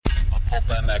Pulp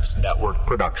MX Network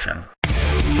production.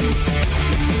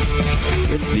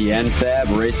 It's the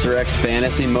NFAB Racer X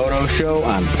Fantasy Moto Show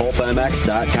on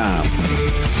PulpMX.com.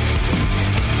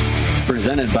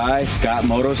 Presented by Scott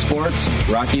Motorsports,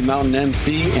 Rocky Mountain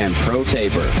MC, and Pro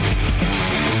Taper.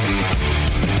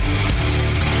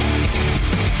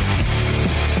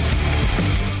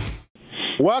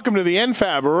 Welcome to the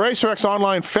NFAB Racer X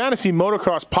Online Fantasy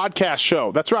Motocross Podcast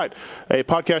Show. That's right, a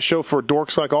podcast show for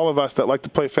dorks like all of us that like to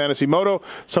play Fantasy Moto,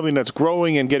 something that's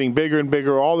growing and getting bigger and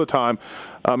bigger all the time.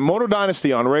 Moto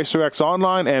Dynasty on Racer X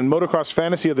Online and Motocross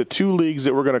Fantasy are the two leagues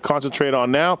that we're going to concentrate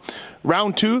on now.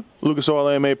 Round 2, Lucas Oil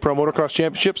AMA Pro Motocross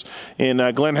Championships in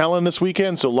Glen, Helen this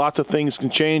weekend, so lots of things can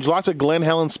change. Lots of Glen,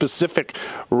 Helen specific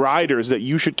riders that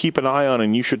you should keep an eye on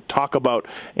and you should talk about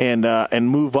and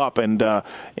move up. And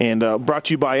brought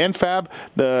to you by NFAB.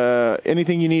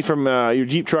 Anything you need from your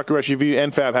Jeep, truck, or SUV,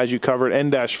 NFAB has you covered.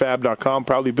 N-fab.com,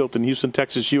 proudly built in Houston,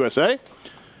 Texas, USA.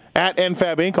 At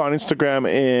NFAB Inc. on Instagram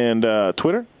and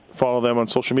Twitter. Follow them on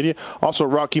social media. Also,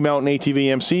 Rocky Mountain ATV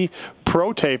MC,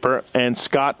 Pro Taper, and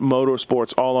Scott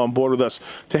Motorsports all on board with us.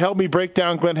 To help me break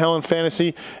down Glen Helen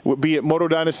Fantasy, be it Moto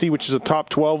Dynasty, which is a top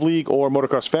 12 league, or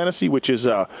Motocross Fantasy, which is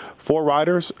 4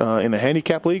 riders in a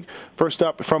handicap league. First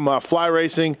up from Fly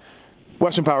Racing,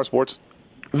 Western Power Sports,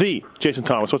 the Jason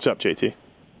Thomas. What's up, JT?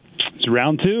 It's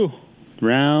round 2.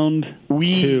 Round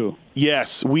 2.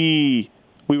 Yes, we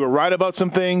were right about some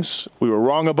things. We were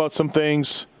wrong about some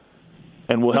things,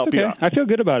 and we'll help you out. I feel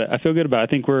good about it. I think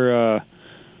we're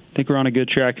on a good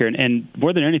track here, and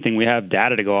more than anything, we have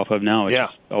data to go off of now. Which is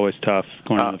always tough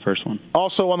going into the first one.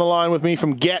 Also on the line with me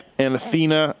from Get and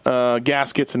Athena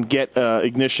Gaskets and Get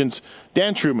Ignitions,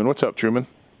 Dan Truman. What's up, Truman?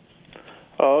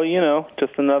 Oh,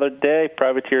 just another day.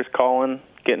 Privateers calling.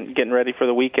 Getting ready for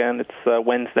the weekend. It's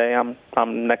Wednesday. I'm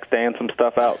next daying some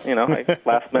stuff out. Like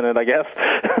last minute, I guess.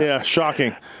 Yeah,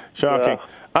 shocking. So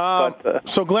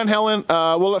Glen Helen.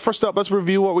 Well, first up, let's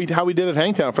review how we did at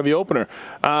Hangtown for the opener.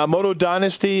 Moto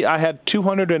Dynasty. I had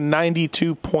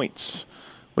 292 points.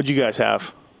 What'd you guys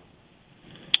have?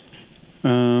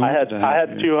 I had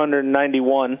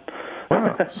 291.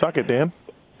 Oh, suck it, Dan.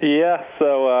 Yeah.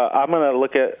 So I'm gonna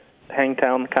look at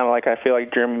Hangtown, kind of like I feel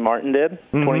like Jeremy Martin did.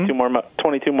 Mm-hmm.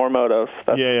 22 more motos.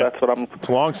 That's what I'm. It's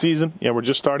a long season. Yeah, we're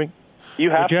just starting. You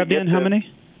have Dan, how many?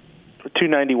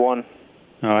 291.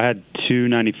 Oh, I had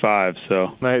 295.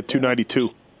 So I had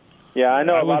 292. Yeah, I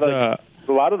know a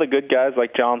lot of the good guys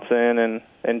like Johnson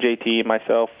and JT,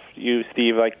 myself, you,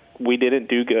 Steve. Like we didn't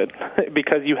do good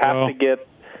because you had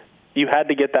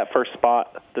to get that first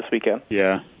spot this weekend.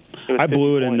 Yeah. I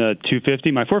blew it in the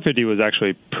 250. My 450 was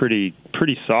actually pretty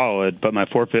solid, but my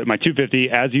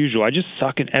 250, as usual, I just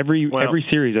suck in every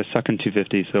series. I suck in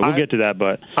 250, so we'll get to that.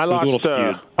 But I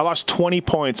lost 20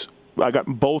 points. I got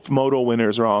both moto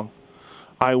winners wrong.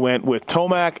 I went with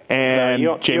Tomac and you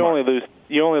only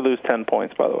lose 10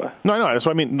 points, by the way. No, that's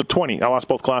what I mean. 20. I lost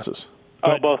both classes.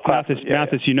 Both classes.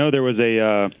 Mathis, there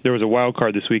was a wild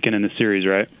card this weekend in the series,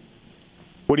 right?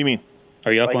 What do you mean?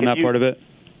 Are you up on that part of it?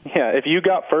 Yeah, if you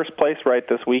got first place right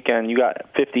this weekend, you got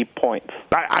 50 points.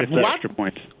 What? Extra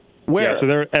points. Where? Yeah, so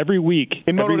they're every week.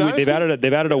 In Moto Dynasty?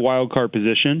 They've added a wild card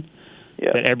position.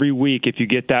 Yeah. That every week, if you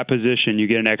get that position, you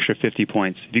get an extra 50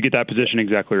 points. If you get that position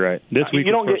exactly right. This week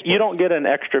you don't get an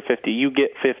extra 50. You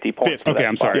get 50 points. 50. Okay,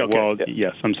 I'm sorry. Okay. Well,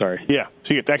 yes, I'm sorry. Yeah,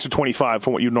 so you get the extra 25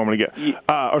 from what you normally get,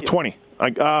 or 20.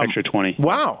 Extra 20.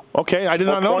 Wow. Okay, I did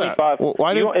not know 25. that.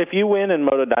 Well, if you win in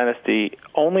Moto Dynasty,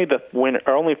 only the winner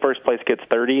or only first place gets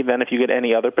 30. Then if you get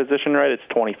any other position right, it's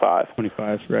 25.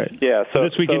 25, right? Yeah. So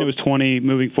this weekend it was 20.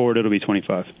 Moving forward, it'll be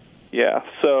 25. Yeah.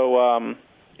 So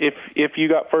if you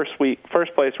got first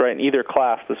place right in either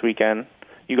class this weekend,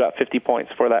 you got 50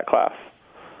 points for that class.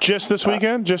 Just this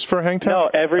weekend? Just for Hangtown? No,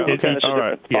 every weekend is a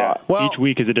different spot. Yeah. Well, each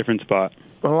week is a different spot.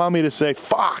 Allow me to say,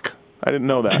 fuck. I didn't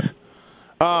know that.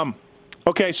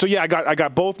 Okay, so yeah, I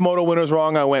got both moto winners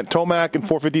wrong. I went Tomac in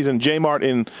 450s and J-Mart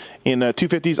in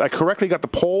 250s. I correctly got the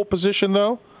pole position,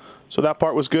 though, so that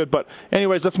part was good. But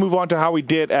anyways, let's move on to how we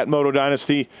did at Moto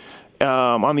Dynasty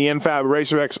on the NFAB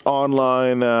Racer X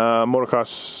Online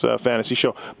Motocross Fantasy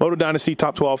Show. Moto Dynasty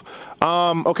Top 12.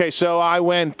 Okay, so I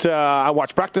went, I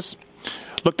watched practice,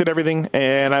 looked at everything,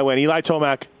 and I went Eli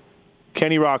Tomac,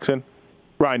 Kenny Roczen,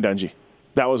 Ryan Dungey.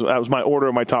 That was my order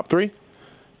of my top 3.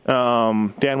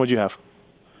 Dan, what'd you have?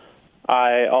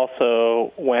 I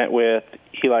also went with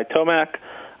Eli Tomac.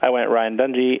 I went Ryan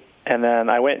Dungey, and then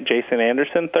I went Jason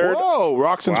Anderson third. Whoa,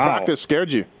 Roczen's practice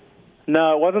scared you.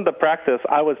 No, it wasn't the practice.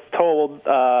 I was told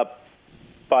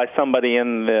by somebody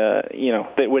in the,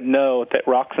 that would know that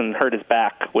Roxon hurt his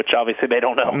back, which obviously they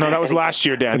don't know. No, that was last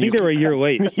year, Dan. I think they were a year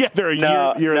late. Yeah, they're a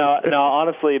year. No,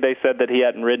 honestly, they said that he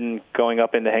hadn't ridden going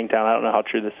up into Hangtown. I don't know how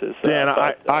true this is. Dan,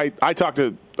 I talked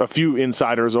to a few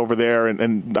insiders over there,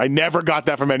 and I never got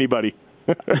that from anybody.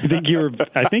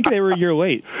 I think they were a year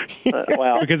late.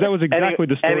 Well, because that was exactly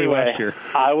the story last year.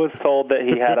 I was told that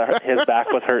he had his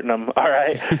back was hurting him. All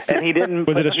right, and he didn't.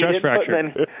 Was it a stress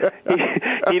fracture?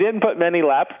 He didn't put many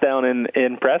laps down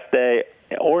in press day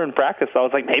or in practice. So I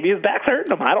was like, maybe his back's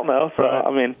hurting him. I don't know. So right.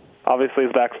 I mean, obviously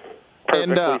his back's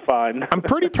perfectly fine. I'm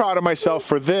pretty proud of myself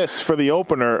for the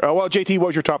opener. Well, JT, what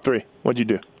was your top three? What'd you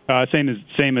do? Same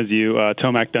as you.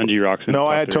 Tomac, Dungey, Roxon. No,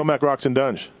 I had Tomac, Roxon,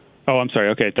 Dunge. Oh, I'm sorry.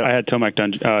 Okay, I had Tomac,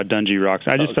 Dungey, Roxon.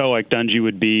 I just felt like Dungey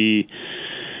would be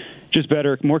just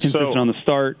better, more consistent on the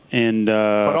start. And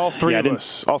but all three of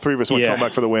us went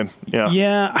Tomac for the win.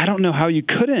 Yeah, I don't know how you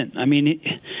couldn't. I mean,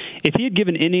 if he had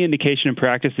given any indication in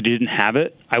practice that he didn't have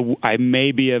it, I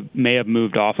may have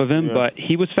moved off of him. Yeah. But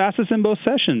he was fastest in both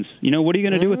sessions. What are you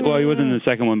going to do with? Well, he wasn't in the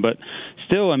second one, but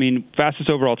still, I mean, fastest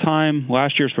overall time.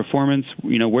 Last year's performance.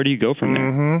 Where do you go from there?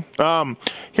 Mm-hmm.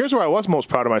 Here's where I was most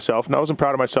proud of myself, and I wasn't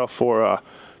proud of myself for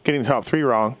getting the top three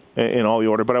wrong in all the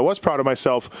order, but I was proud of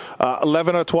myself.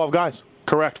 11 out of 12 guys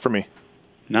correct for me.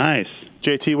 Nice.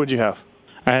 JT, what'd you have?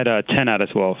 I had 10 out of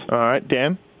 12. All right,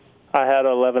 Dan? I had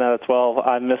 11 out of 12.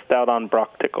 I missed out on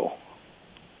Brock Tickle.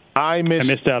 I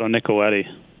missed out on Nicoletti.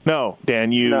 No,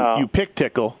 Dan, you picked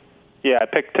Tickle. Yeah, I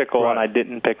picked Tickle, right. And I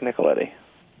didn't pick Nicoletti.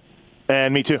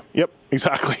 And me too. Yep,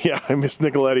 exactly. Yeah, I missed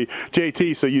Nicoletti.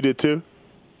 JT, so you did too?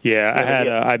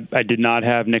 Yeah, I did not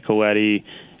have Nicoletti,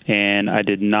 and I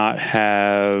did not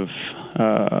have,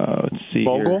 let's see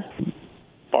Bogle? Here.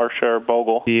 Barsha or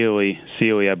Bogle.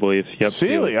 Sealy, I believe. Yep.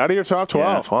 Sealy, out of your top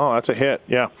 12. Yeah. Wow, that's a hit.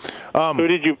 Yeah. Who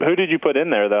did you put in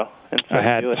there though? I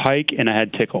had Sealy? Pike and I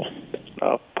had Tickle.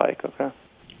 Oh, Pike. Okay.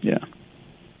 Yeah.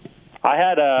 I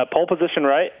had pole position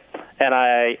right, and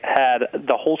I had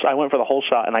the whole. I went for the whole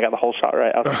shot, and I got the whole shot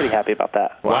right. I was pretty happy about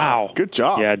that. Wow. Good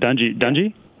job. Yeah,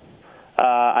 Dungey.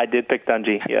 I did pick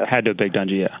Dungey. Yeah. Had to have picked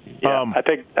Dungey. Yeah. I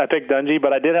picked Dungey,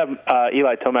 but I did have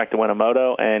Eli Tomac to win a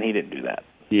moto, and he didn't do that.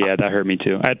 Yeah, that hurt me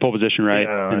too. I had pole position right,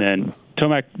 and then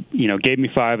Tomac, gave me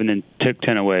 5 and then took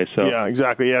 10 away. So yeah,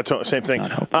 exactly. Yeah, same thing.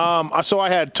 So I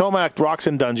had Tomac,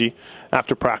 Roxon, Dungey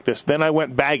after practice. Then I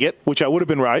went Baggett, which I would have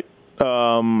been right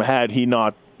had he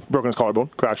not broken his collarbone,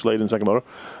 crashed late in second moto.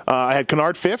 I had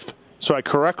Kennard 5th, so I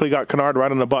correctly got Kennard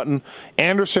right on the button.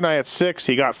 Anderson I had 6th,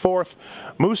 he got 4th.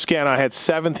 Muscan I had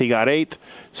 7th, he got 8th.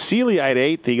 Sealy I had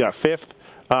 8th, he got 5th.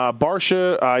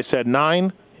 Barsha I said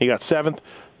 9, he got 7th.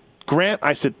 Grant,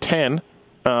 I said 10. He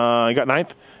got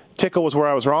 9th. Tickle was where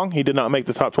I was wrong. He did not make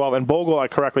the top 12. And Bogle, I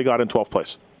correctly got in 12th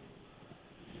place.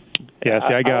 Yeah,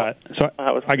 see,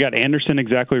 I got Anderson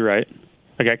exactly right.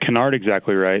 I got Kennard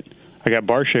exactly right. I got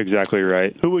Barsha exactly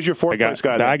right. Who was your fourth place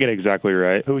guy? Baggett exactly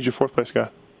right. Who was your fourth place guy?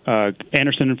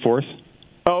 Anderson in 4th.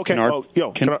 Oh, okay.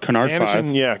 Kennard Anderson,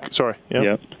 5. Yeah, sorry.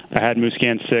 Yep. I had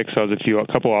Muscan 6. I was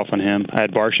a couple off on him. I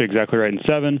had Barsha exactly right in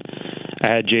 7. I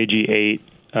had JG 8.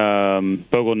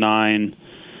 Bogle 9,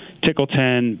 Tickle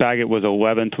 10, Baggett was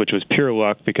 11th, which was pure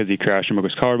luck because he crashed and broke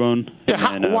his collarbone.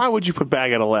 Yeah, why would you put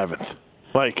Baggett 11th?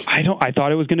 I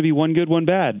thought it was going to be one good, one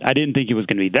bad. I didn't think it was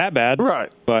going to be that bad.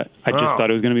 Right. But I just thought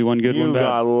it was going to be one good, one bad. You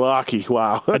got lucky.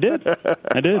 Wow. I did.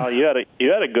 Oh, you had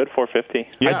a good 450.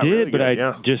 Yeah, I did, really but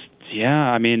good,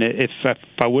 I mean, if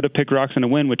I would have picked Roxon to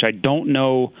win, which I don't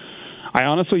know. I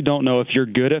honestly don't know if you're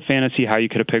good at fantasy how you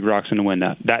could have picked Roxon to win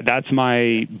that. That's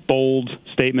my bold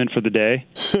statement for the day.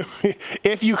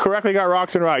 If you correctly got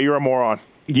Roxon right, you're a moron.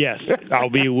 Yes, I'll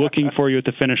be looking for you at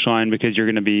the finish line because you're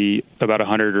going to be about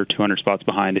 100 or 200 spots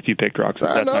behind if you picked Roxon.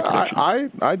 That's my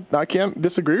prediction. I can't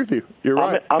disagree with you. You're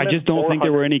right. I just don't think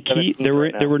there were any key. There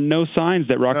were no signs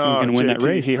that Roxon was going to win that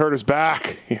race. He hurt his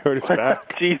back.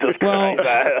 Jesus well,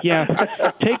 Christ. Yeah,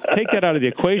 take that out of the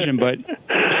equation, but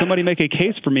somebody make a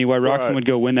case for me why Roxon would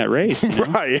go win that race.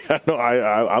 Right. Yeah, no,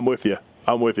 I'm with you.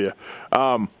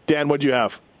 Dan, what'd you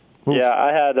have? Oof. Yeah,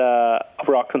 I had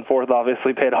Roxon 4th,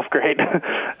 obviously paid off great.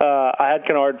 I had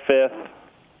Kennard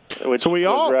 5th. So we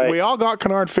all got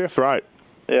Kennard 5th right.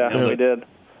 Yeah, we did.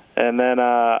 And then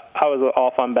I was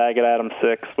off on Baggett, Adam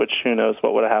 6th, which who knows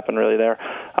what would have happened really there.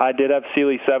 I did have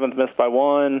Sealy 7th, missed by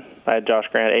 1. I had Josh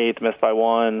Grant 8th, missed by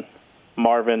 1.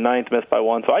 Marvin 9th, missed by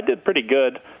 1. So I did pretty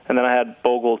good. And then I had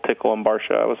Bogle, Tickle, and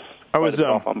Barsha. I was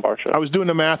off on Barsha. I was doing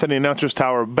the math in the announcer's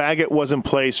tower. Baggett was in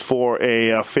place for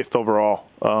a 5th overall.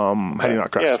 Had he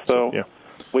not crashed. So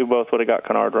we both would have got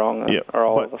Kennard wrong. Or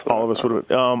all of us would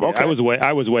have. Okay.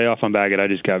 I was way off on Baggett. I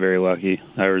just got very lucky.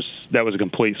 That was a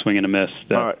complete swing and a miss.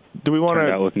 All right. Do we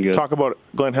want to talk about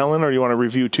Glen Helen, or do you want to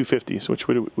review 250s? Which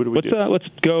would we do? Let's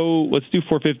do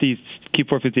 450s, keep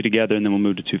 450 together, and then we'll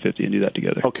move to 250 and do that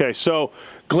together. Okay, so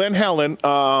Glen Helen,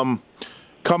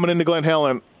 coming into Glen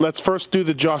Helen, let's first do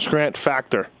the Josh Grant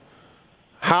factor.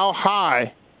 How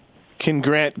high can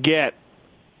Grant get?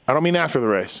 I don't mean after the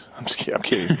race. I'm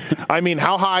kidding. I mean,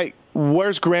 how high?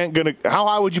 Where's Grant going to? How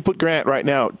high would you put Grant right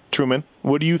now, Truman?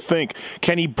 What do you think?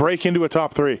 Can he break into a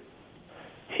top 3?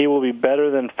 He will be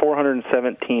better than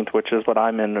 417th, which is what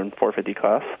I'm in 450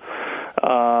 class.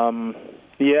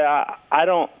 Yeah, I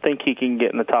don't think he can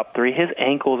get in the top 3. His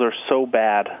ankles are so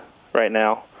bad right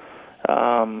now.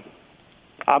 I'm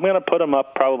going to put him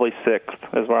up probably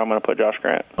 6th is where I'm going to put Josh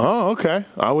Grant. Oh, okay.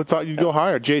 I would thought you'd go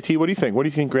higher. JT, what do you think? What do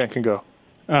you think Grant can go?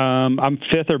 I'm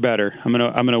 5th or better. I'm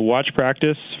gonna watch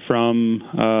practice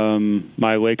from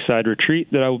my lakeside retreat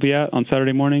that I will be at on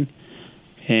Saturday morning,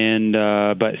 and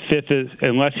but 5th is,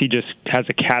 unless he just has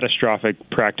a catastrophic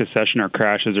practice session or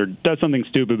crashes or does something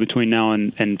stupid between now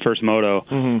and first moto.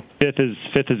 5th is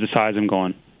the size I'm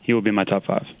going. He will be in my top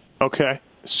 5. Okay,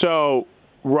 so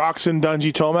Roczen,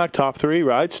 Dungey, Tomac, top 3,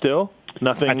 right? Still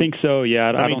nothing. I think so. Yeah,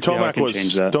 I mean, don't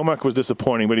Tomac was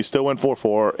disappointing, but he still went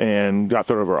 4-4 and got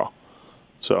 3rd overall.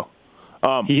 So,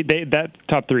 that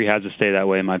top 3 has to stay that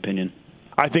way, in my opinion.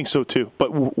 I think so too.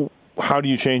 But how do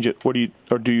you change it?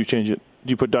 Do you change it?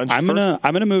 Do you put Dungey first?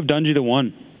 I'm gonna move Dungey to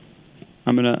 1.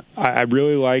 I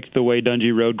really liked the way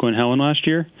Dungey rode Glen Helen last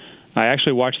year. I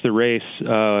actually watched the race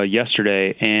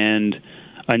yesterday, and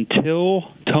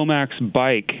until Dungey's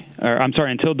bike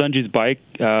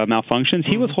malfunctions,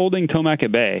 he was holding Tomac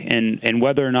at bay, and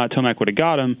whether or not Tomac would have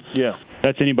got him,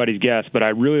 that's anybody's guess. But I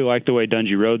really liked the way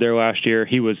Dungey rode there last year.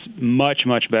 He was much,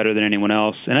 much better than anyone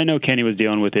else, and I know Kenny was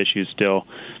dealing with issues still,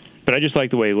 but I just like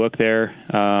the way he looked there.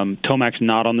 Tomac's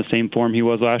not on the same form he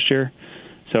was last year,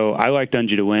 so I like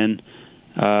Dungey to win.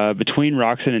 Between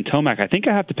Roczen and Tomac, I think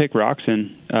I have to pick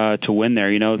Roczen to win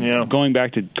there. Going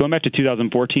back to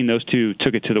 2014, those two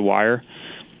took it to the wire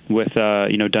with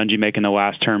Dungey making the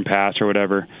last turn pass or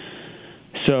whatever.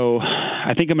 So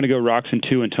I think I'm going to go Roczen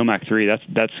 2 and Tomac 3.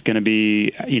 That's going to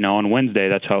be on Wednesday.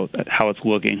 That's how it's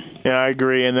looking. Yeah, I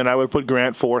agree. And then I would put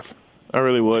Grant 4th. I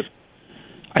really would.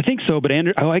 I think so, but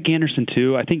I like Anderson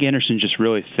too. I think Anderson just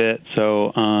really fit.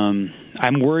 So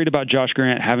I'm worried about Josh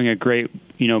Grant having a great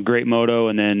moto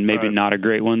and then maybe not a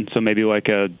great one. So maybe like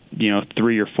a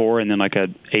 3 or 4 and then like a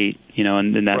 8,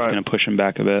 and then that's going to push him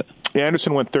back a bit. Yeah,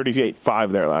 Anderson went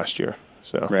 38.5 there last year.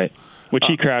 So right, which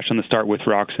he crashed on the start with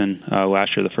Roczen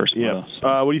last year, the first moto.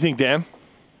 So. What do you think, Dan?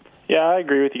 Yeah, I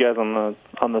agree with you guys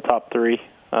on the top 3.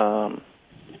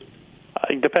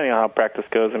 Depending on how practice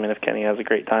goes, I mean, if Kenny has a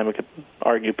great time, we could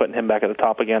argue putting him back at the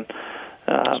top again.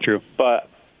 That's true. But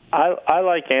I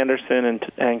like Anderson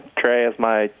and Trey as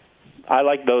I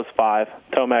like those 5.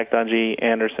 Tomac, Dungey,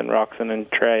 Anderson, Roczen,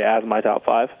 and Trey as my top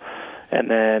 5. And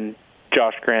then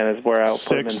Josh Grant is where I'll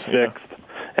put him in 6th. Yeah.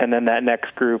 And then that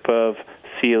next group of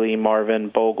Seeley, Marvin,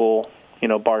 Bogle,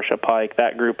 Barsha, Pike,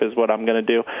 that group is what I'm going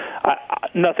to do.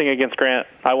 Nothing against Grant.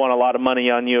 I won a lot of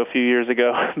money on you a few years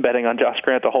ago betting on Josh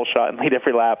Grant to whole shot and lead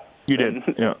every lap. You did.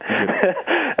 Yeah, you did.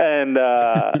 And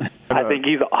I think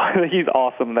he's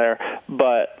awesome there.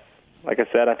 But like I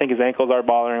said, I think his ankles are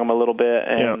bothering him a little bit,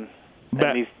 and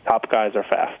these top guys are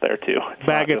fast there too.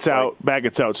 Baggett's out.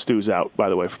 Stu's out, by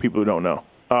the way, for people who don't know.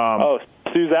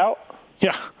 Stu's out?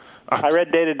 Yeah. I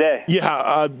read day to day.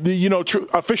 Yeah,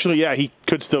 officially, he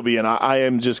could still be in. I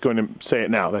am just going to say it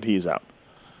now that he's out.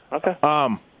 Okay.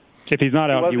 If he's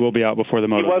not out, he will be out before the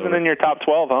moto. He wasn't in your top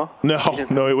 12, huh?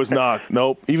 No, it was not.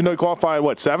 Nope. Even though he qualified,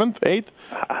 7th, 8th?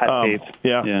 8th.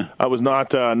 Yeah. I was not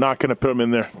going to put him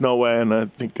in there. No way. And I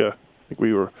think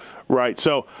we were right.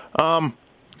 So,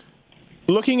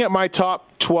 looking at my top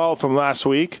 12 from last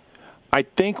week, I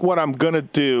think what I'm going to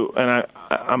do, and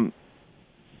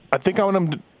I think I'm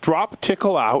going to drop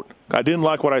Tickle out. I didn't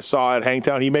like what I saw at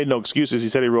Hangtown. He made no excuses. He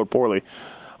said he rode poorly.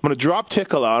 I'm going to drop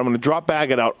Tickle out. I'm going to drop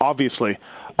Baggett out, obviously.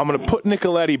 I'm going to put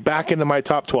Nicoletti back into my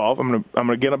top 12. I'm going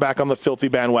to get him back on the filthy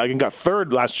bandwagon. Got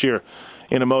 3rd last year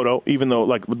in a moto, even though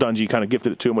Dungey kind of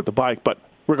gifted it to him with the bike. But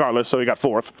regardless, so he got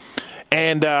 4th.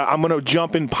 And I'm going to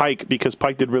jump in Pike because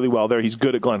Pike did really well there. He's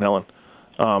good at Glen Helen.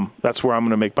 That's where I'm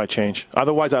going to make my change.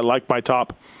 Otherwise, I like my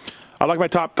top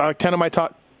 10 of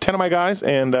my guys,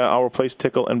 and I'll replace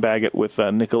Tickle and Baggett with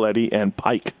Nicoletti and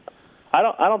Pike. I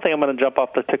don't think I'm going to jump off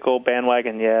the Tickle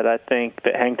bandwagon yet. I think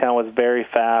that Hangtown was very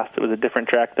fast. It was a different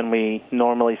track than we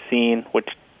normally seen, which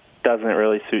doesn't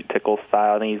really suit Tickle's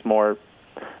style. I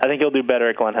think he'll do better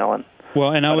at Glen Helen.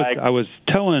 Well, and I was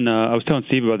telling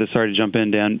Steve about this. Sorry to jump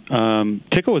in, Dan.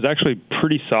 Tickle was actually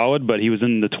pretty solid, but he was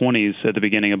in the 20s at the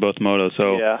beginning of both motos.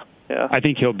 So Yeah. I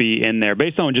think he'll be in there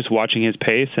based on just watching his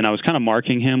pace. And I was kind of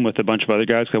marking him with a bunch of other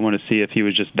guys because I wanted to see if he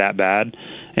was just that bad.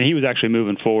 And he was actually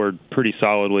moving forward pretty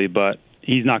solidly, but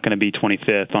he's not going to be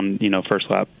 25th on first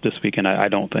lap this weekend. I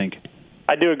don't think.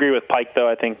 I do agree with Pike, though.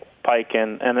 I think Pike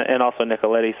and also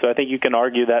Nicoletti. So I think you can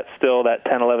argue that still that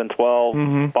 10, 11,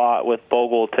 12 spot with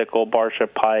Bogle, Tickle, Barsha,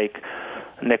 Pike,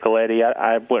 Nicoletti.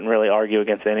 I wouldn't really argue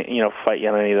against any fight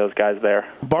any of those guys there.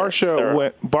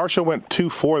 Barsha went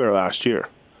 2-4 there last year.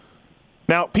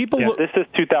 Now this is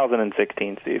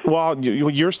 2016, Steve. Well,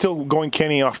 you're still going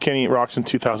Kenny Rocks in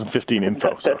 2015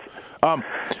 info. So.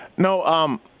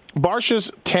 Barsha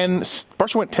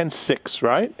went 10-6,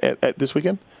 right, at this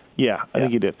weekend? Yeah, I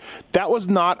think he did. That was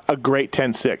not a great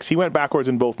 10-6. He went backwards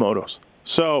in both motos.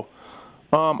 So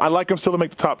I like him still to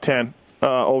make the top 10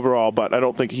 overall, but I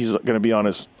don't think he's going to be on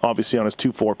his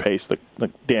 2-4 pace,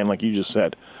 like Dan, like you just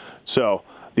said. So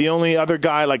the only other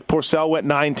guy, like Porcel, went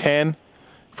 9-10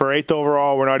 for 8th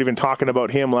overall. We're not even talking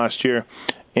about him last year.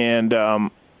 And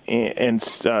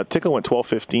Tickle went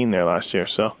 12-15 there last year.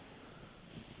 So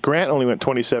Grant only went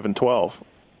 27-12.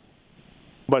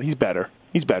 But he's better.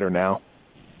 He's better now.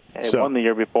 He won the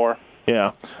year before.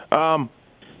 Yeah. My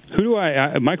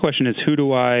question is, who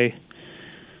do I...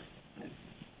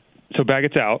 So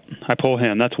Baggett's out. I pull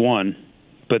him. That's one.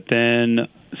 But then,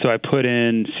 so I put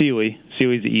in Seeley.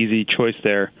 Seeley's the easy choice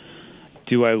there.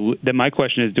 Then my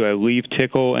question is, do I leave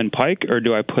Tickle and Pike, or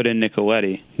do I put in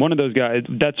Nicoletti? One of those guys,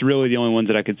 that's really the only ones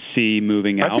that I could see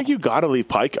moving out. I think you got to leave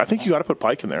Pike. I think you got to put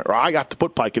Pike in there. Or I got to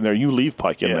put Pike in there. You leave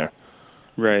Pike in there.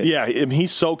 Right. Yeah,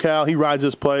 he's SoCal. He rides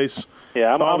his place.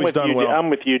 Yeah, I'm with you. Well. I'm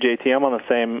with you, JT. I'm on the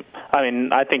same. I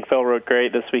mean, I think Phil rode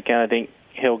great this weekend. I think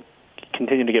he'll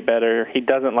continue to get better. He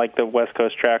doesn't like the West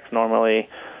Coast tracks normally,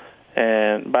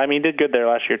 but he did good there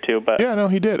last year too. But yeah, no,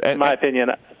 he did. In my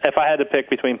opinion, if I had to pick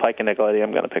between Pike and Nicoletti,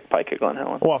 I'm going to pick Pike at Glen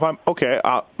Helen. Well, if I'm okay,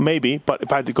 maybe. But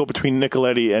if I had to go between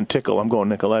Nicoletti and Tickle, I'm going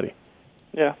Nicoletti.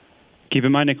 Yeah. Keep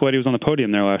in mind, Nicoletti was on the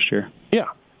podium there last year. Yeah,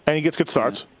 and he gets good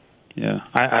starts. Yeah,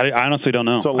 I honestly don't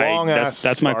know. It's a long-ass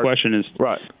That's my question is,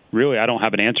 right. Really, I don't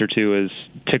have an answer to is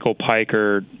Tickle, Pike,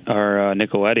 or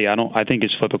Nicoletti. I think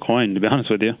it's flip a coin, to be honest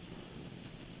with you.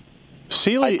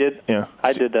 Seeley, I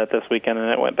did that this weekend,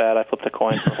 and it went bad. I flipped a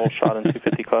coin for a whole shot in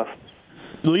 250 class.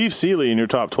 Leave Seeley in your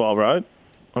top 12, right?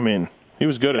 I mean, he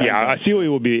was good at it. Seeley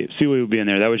will be in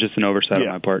there. That was just an oversight on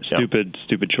my part. Stupid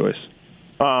choice.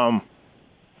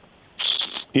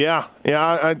 Yeah.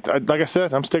 I like I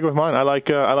said, I'm sticking with mine. I like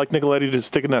Nicoletti to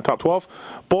stick in that top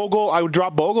 12. Bogle, I would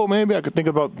drop Bogle. Maybe I could think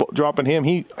about dropping him.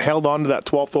 He held on to that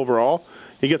 12th overall.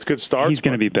 He gets good starts. He's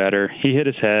going to be better. He hit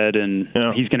his head, and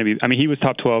he's going to be. I mean, he was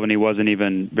top 12, and he wasn't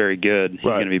even very good. He's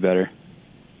going to be better.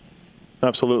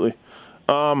 Absolutely.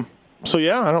 So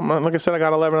yeah, I don't. Like I said, I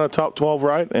got 11 of the top 12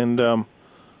 right, and I'll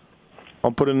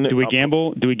put in. Do we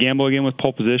gamble? Do we gamble again with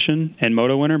pole position and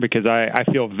moto winner? Because I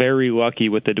feel very lucky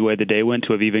with the way the day went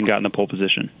to have even gotten the pole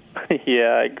position.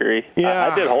 Yeah, I agree.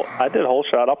 Yeah, I did whole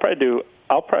shot. I'll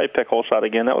probably pick whole shot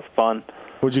again. That was fun.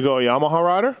 Would you go a Yamaha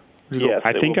rider? Yes,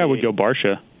 I think I would go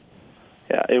Barsha.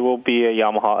 Yeah, it will be a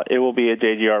Yamaha. It will be a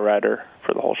JGR rider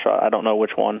for the whole shot. I don't know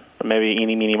which one. Maybe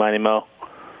Eeny, Meeny, Miny, Mo.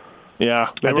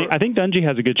 Yeah, I think Dungey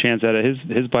has a good chance at it.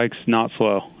 His bike's not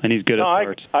slow, and he's good at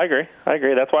starts. I agree.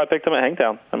 That's why I picked him at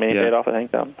Hangtown. I mean, he paid off at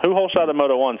Hangtown. Who whole shot at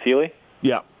Moto 1? Seeley?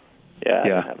 Yeah.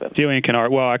 Yeah. Seeley and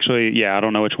Kennard. Well, actually, I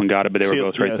don't know which one got it, but they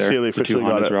were both right there. Seeley officially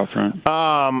got it. Out front.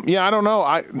 I don't know.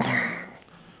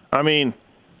 I mean,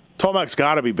 Tomac's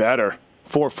got to be better.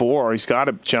 4-4. He's got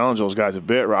to challenge those guys a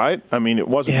bit, right? I mean, it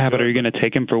wasn't. Yeah, good. but are you going to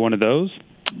take him for one of those?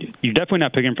 You're definitely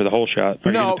not picking for the whole shot.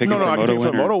 No. I could pick him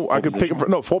for moto. I could pick him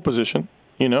for full position.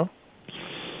 You know,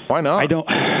 why not?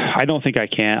 I don't think I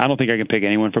can. I don't think I can pick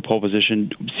anyone for pole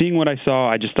position. Seeing what I saw,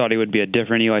 I just thought he would be a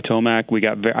different Eli Tomac.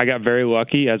 I got very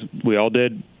lucky, as we all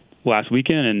did last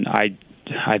weekend, and I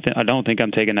don't think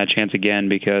I'm taking that chance again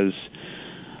because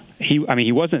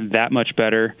he wasn't that much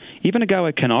better. Even a guy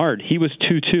like Kennard, he was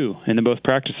 2-2 in both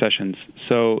practice sessions,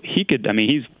 so he could. I mean,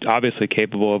 he's obviously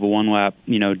capable of a one lap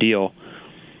deal.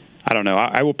 I don't know.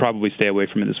 I will probably stay away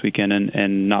from it this weekend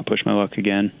and not push my luck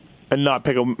again. And not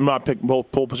pick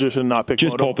pole position, not pick just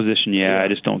moto? Pole position, yeah. I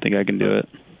just don't think I can do it.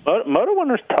 Moto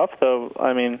winner's tough, though.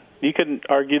 I mean, you could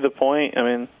argue the point. I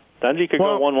mean, Dungey could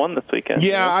go 1-1 this weekend.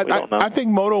 Yeah, I think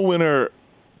moto winner,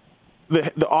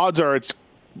 the odds are it's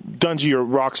Dungey or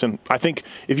Roxon. I think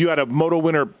if you had a moto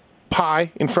winner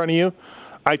pie in front of you,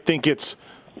 I think it's,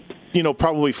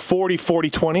 probably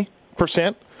 40-20%.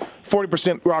 40%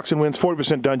 Roxon wins,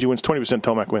 40% Dungey wins, 20%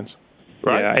 Tomac wins.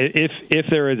 Right? Yeah, if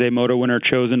there is a moto winner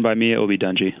chosen by me, it will be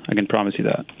Dungey. I can promise you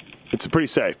that. It's a pretty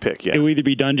safe pick, yeah. It will either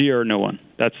be Dungey or no one.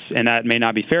 That may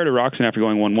not be fair to Roxon after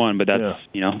going 1-1, but that's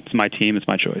it's my team, it's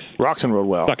my choice. Roxon rode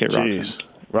well. Suck it, Jeez.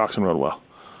 Roxon rode well.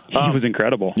 He was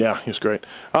incredible. Yeah, he was great.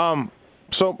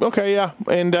 So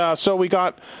we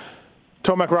got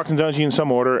Tomac, Roxon, Dungey in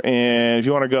some order, and if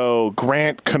you want to go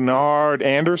Grant, Kennard,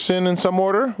 Anderson in some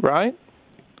order, right?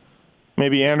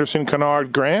 Maybe Anderson,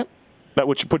 Kennard, Grant,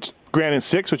 which puts Grant in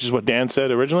 6, which is what Dan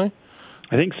said originally.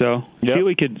 I think so.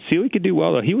 Yep. Sealy could do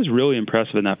well, though. He was really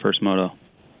impressive in that first moto.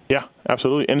 Yeah,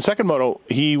 absolutely. In the second moto,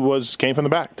 he came from the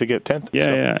back to get 10th.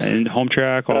 Yeah, and home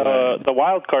track. All that. The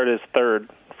wild card is 3rd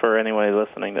for anybody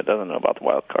listening that doesn't know about the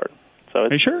wild card. So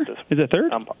are you sure? Is it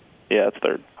 3rd? Yeah, it's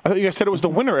 3rd. I thought you guys said it was the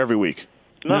winner every week.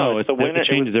 No, it's the winner. It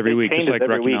changes every week, just like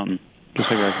Rocky Mountain.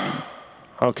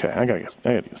 Okay, I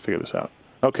gotta figure this out.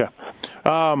 Okay.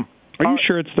 Are you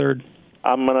sure it's 3rd?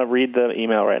 I'm gonna read the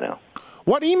email right now.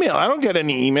 What email? I don't get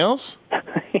any emails.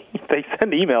 They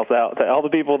send emails out to all the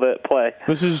people that play.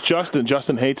 This is Justin.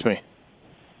 Justin hates me.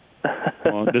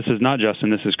 Well, this is not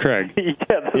Justin. This is Craig. This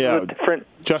is a different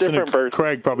Justin different and person.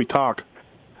 Craig probably talk.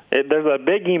 There's a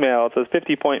big email. It says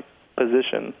 50-point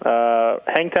position.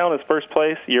 Hangtown is 1st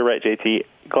place. You're right, JT.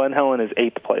 Glen Helen is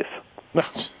 8th place.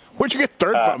 Where'd you get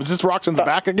 3rd from? Is this Roxon's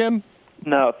back again?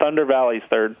 No, Thunder Valley's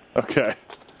 3rd. Okay.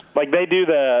 Like they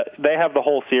have the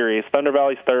whole series. Thunder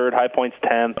Valley's 3rd, High Point's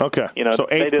 10th. Okay. So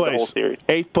 8th the place. whole series.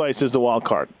 8th place is the wild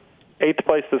card. 8th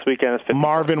place this weekend is 50.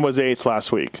 Marvin was 8th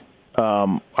last week.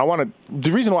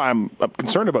 The reason why I'm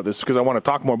concerned about this is because I want to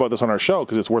talk more about this on our show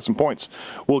because it's worth some points.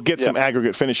 We'll get some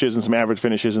aggregate finishes and some average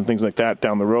finishes and things like that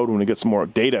down the road when we get some more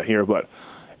data here. But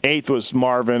 8th was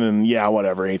Marvin, and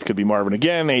whatever. 8th could be Marvin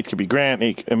again. 8th could be Grant.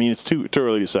 It's too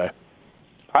early to say.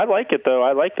 I like it, though.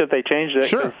 I like that they changed it.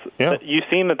 Sure. Yeah. You've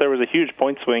seen that there was a huge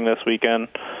point swing this weekend,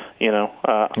 as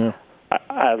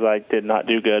I did not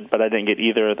do good, but I didn't get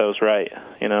either of those right,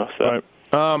 so.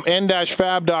 Right.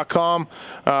 N-fab.com.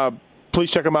 Please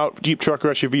check them out. Jeep, truck, or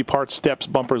SUV parts, steps,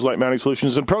 bumpers, light mounting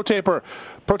solutions. And ProTaper.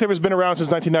 ProTaper's been around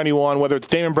since 1991. Whether it's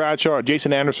Damon Bradshaw or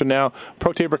Jason Anderson now,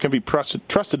 ProTaper can be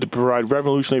trusted to provide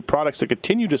revolutionary products that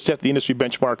continue to set the industry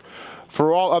benchmark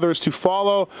for all others to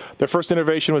follow. Their first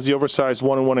innovation was the oversized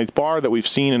 1 1/8 bar that we've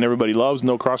seen and everybody loves,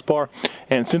 no crossbar.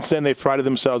 And since then, they've prided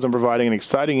themselves on providing an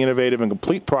exciting, innovative, and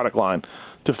complete product line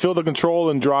to fill the control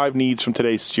and drive needs from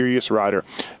today's serious rider.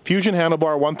 Fusion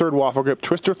handlebar, 1/3 waffle grip,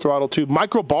 twister throttle tube,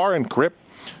 micro bar and grip.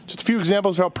 Just a few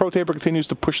examples of how ProTaper continues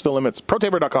to push the limits.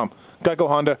 ProTaper.com, Geico,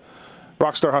 Honda,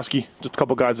 Rockstar Husky, just a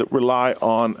couple guys that rely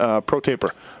on ProTaper.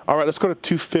 All right, let's go to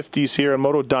 250s here in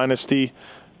Moto Dynasty.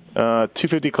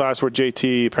 250 class where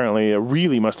JT apparently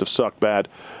really must have sucked bad.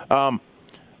 I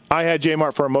had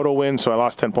J-Mart for a Moto win, so I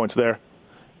lost 10 points there.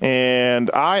 And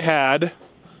I had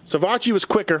Savacci was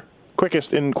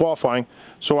quickest in qualifying,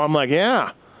 so I'm like,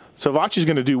 Savacci's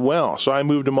going to do well. So I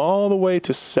moved him all the way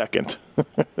to 2nd.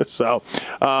 So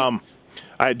I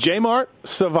had J-Mart,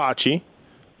 Savacci,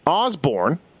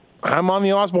 Osborne. I'm on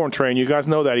the Osborne train. You guys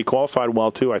know that. He qualified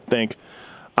well, too, I think.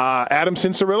 Adam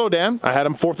Cincerillo, Dan. I had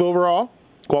him 4th overall.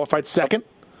 Qualified 2nd.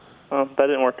 That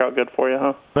didn't work out good for you,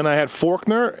 huh? Then I had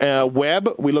Faulkner,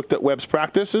 Webb. We looked at Webb's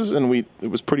practices, and it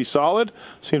was pretty solid.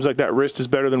 Seems like that wrist is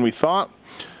better than we thought.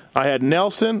 I had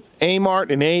Nelson, Amart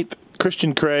in 8th,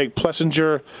 Christian Craig,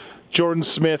 Plessinger, Jordan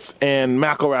Smith, and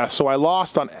McElrath. So I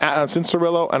lost on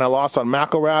Cincerillo, and I lost on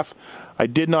McElrath. I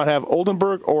did not have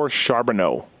Oldenburg or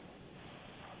Charbonneau.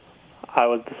 I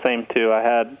was the same, too. I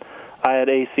had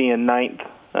AC in 9th.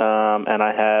 And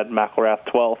I had McElrath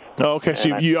 12th. Oh, okay.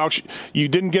 So you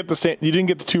didn't get the same. You didn't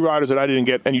get the 2 riders that I didn't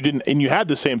get, and you had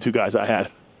the same 2 guys I had.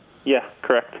 Yeah,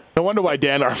 correct. No wonder why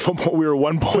Dan, we were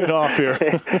 1 point off here.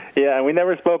 Yeah, and we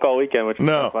never spoke all weekend, which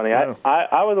was funny. No.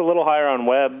 I was a little higher on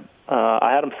Webb.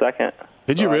 I had him 2nd.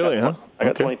 Did you really? I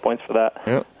got 20 points for that.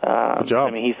 Yeah. Good job.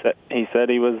 I mean, he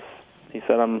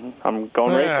said I'm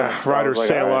going racing. Riders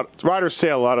say a lot. Riders say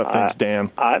a lot of things, Dan.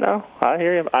 I know. I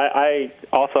hear you. I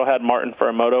also had Martin for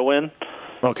a moto win.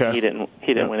 Okay. He didn't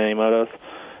win any motos.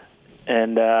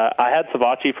 And I had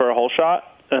Savacci for a whole shot,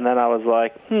 and then I was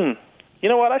like, you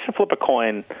know what? I should flip a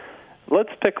coin. Let's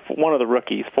pick one of the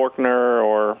rookies, Faulkner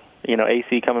or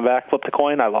AC coming back. Flip the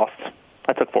coin. I lost.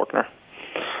 I took Faulkner.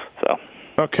 So.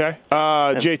 Okay.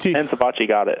 JT. And Savacci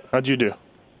got it. How'd you do?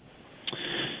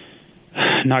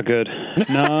 Not good.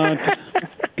 Not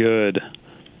good.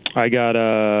 I got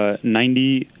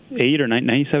 98 or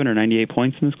 97 or 98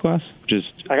 points in this class, which is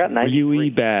really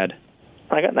bad.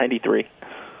 I got 93.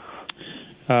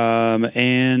 So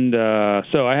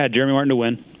I had Jeremy Martin to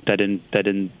win. That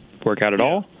didn't work out at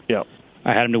all. Yeah.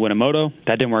 I had him to win a moto.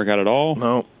 That didn't work out at all.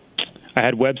 No. I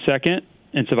had Webb 2nd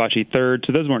and Savacci 3rd,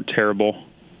 so those weren't terrible.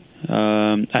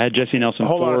 I had Jesse Nelson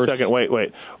Hold fourth. on a second.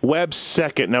 Wait. Webb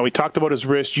second. Now, we talked about his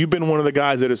wrist. You've been one of the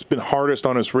guys that has been hardest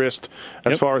on his wrist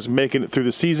as far as making it through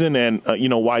the season, and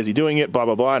why is he doing it? Blah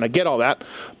blah blah. And I get all that.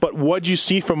 But what'd you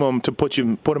see from him to put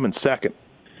him in second?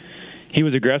 He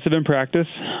was aggressive in practice.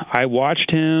 I watched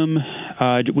him.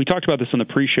 We talked about this on the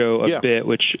pre-show a bit,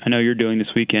 which I know you're doing this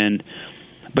weekend.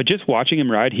 But just watching him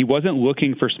ride, he wasn't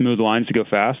looking for smooth lines to go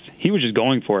fast. He was just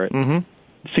going for it. Mm-hmm.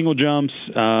 Single jumps,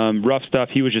 rough stuff.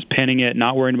 He was just pinning it,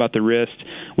 not worrying about the wrist,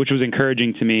 which was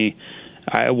encouraging to me.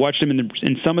 I watched him in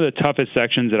some of the toughest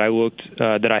sections that I looked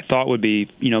that I thought would be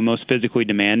most physically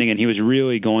demanding, and he was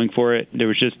really going for it. There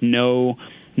was just no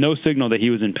signal that he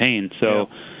was in pain. So.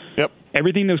 Yeah. Yep.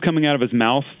 Everything that was coming out of his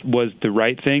mouth was the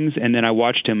right things, and then I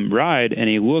watched him ride, and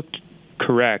he looked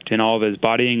correct in all of his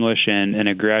body English and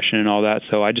aggression and all that.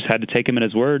 So I just had to take him at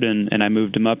his word, and I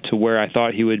moved him up to where I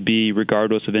thought he would be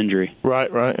regardless of injury.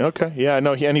 Right. Okay. Yeah,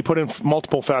 no, and he put in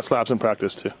multiple fast laps in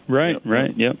practice, too. Right.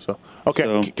 Yep. So,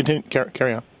 okay, continue,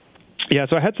 carry on. Yeah,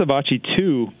 so I had Savacci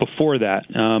 2 before that.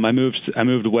 I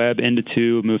moved Webb into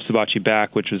 2, moved Savacci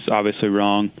back, which was obviously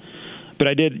wrong. But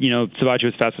I did, Savacci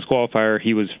was fastest qualifier.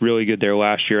 He was really good there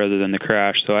last year other than the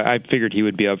crash. So I figured he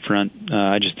would be up front.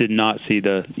 I just did not see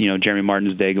the, Jeremy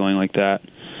Martin's day going like that.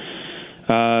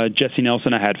 Jesse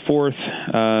Nelson I had fourth,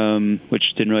 which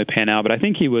didn't really pan out. But I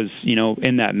think he was,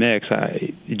 in that mix.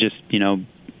 The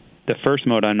first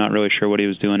moto, I'm not really sure what he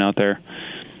was doing out there.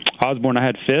 Osborne I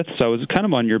had fifth, so I was kind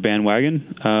of on your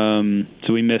bandwagon.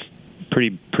 So we missed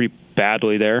pretty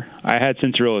badly there. I had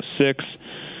Cianciarulo sixth.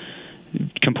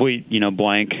 Complete,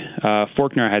 blank.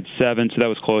 Faulkner had 7, so that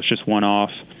was close, just one off.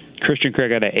 Christian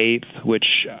Craig had an 8th, which,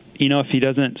 if he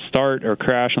doesn't start or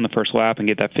crash on the first lap and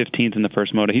get that 15th in the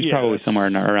first moto, he's probably somewhere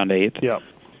around 8th. Yeah.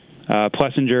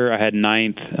 Plessinger, I had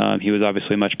 9th. He was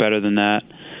obviously much better than that.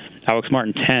 Alex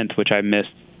Martin 10th, which I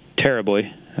missed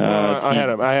terribly. I had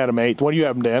him 8th. What do you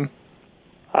have him, Dan?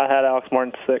 I had Alex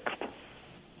Martin 6th.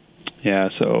 Yeah,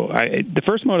 so the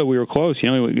first moto we were close.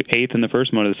 We were 8th in the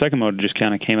first moto. The second moto just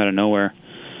kind of came out of nowhere.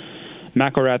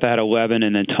 McElrath I had 11,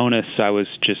 and then Tonis I was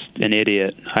just an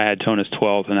idiot. I had Tonis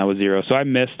 12th, and that was 0. So I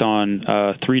missed on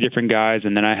 3 different guys,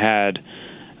 and then I had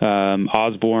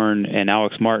Osborne and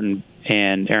Alex Martin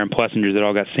and Aaron Plessinger that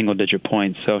all got single-digit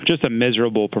points. So just a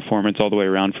miserable performance all the way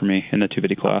around for me in the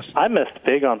 250 class. I missed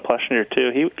big on Plessinger,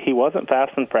 too. He wasn't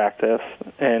fast in practice,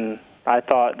 and I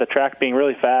thought the track being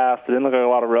really fast, it didn't look like a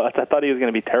lot of roads. I thought he was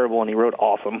going to be terrible, and he rode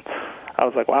awesome. I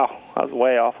was like, wow, I was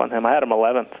way off on him. I had him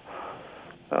 11th.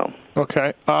 So.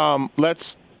 Okay,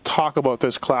 let's talk about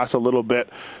this class a little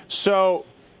bit. So,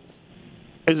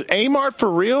 is Amart for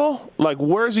real? Like,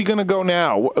 where is he going to go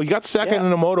now? He got second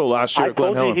in the moto last year at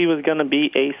Glen. I told you he was going to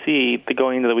be AC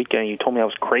going into the weekend, and you told me I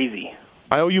was crazy.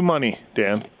 I owe you money,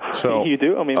 Dan. So you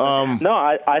do? I mean, no.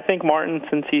 I think Martin,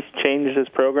 since he's changed his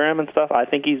program and stuff, I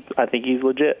think he's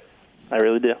legit. I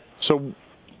really do. So,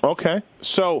 okay.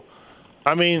 So,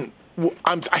 I mean,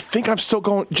 I think I'm still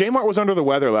going. J-Mart was under the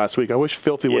weather last week. I wish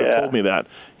Filthy would have told me that.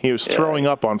 He was throwing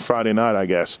up on Friday night, I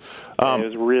guess. He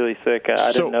was really sick.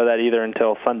 I didn't know that either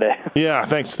until Sunday. Yeah,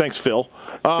 thanks, Phil.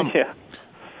 Yeah.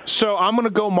 So I'm going to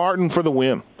go Martin for the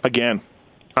win again.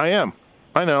 I am.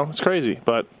 I know it's crazy,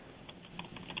 but.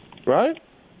 Right?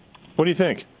 What do you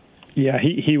think? Yeah,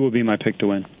 he will be my pick to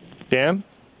win. Dan?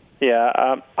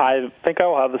 Yeah, I think I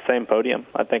will have the same podium.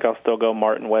 I think I'll still go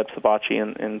Martin, Webb,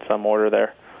 Savacci in some order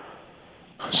there.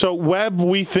 So Webb,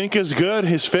 we think is good.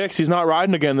 His fix. He's not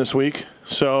riding again this week,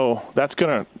 so that's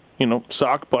gonna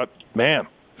suck. But man,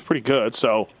 it's pretty good.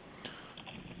 So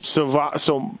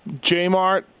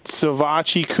J-Mart,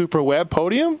 Savacci, Cooper, Webb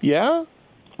podium. Yeah,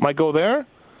 might go there,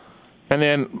 and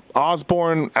then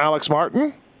Osborne, Alex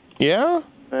Martin. Yeah?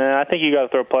 I think you got to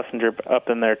throw Plessinger up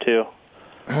in there, too.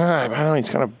 I don't know. He's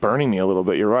kind of burning me a little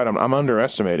bit. You're right. I'm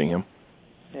underestimating him.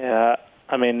 Yeah.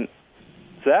 I mean,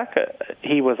 Zach,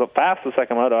 he was fast the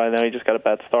second moto. I know he just got a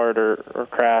bad start or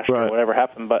crashed or whatever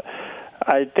happened. But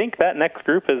I think that next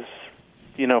group is,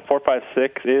 4, 5,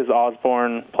 6 is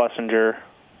Osborne, Plessinger.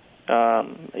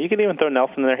 You can even throw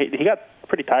Nelson in there. He got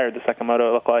pretty tired the second moto,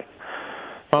 it looked like.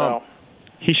 So.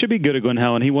 He should be good at Glen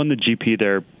Helen. He won the GP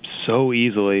there so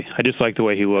easily. I just like the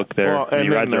way he looked there. Well, and he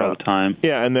rides there all the time.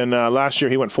 Yeah, and then last year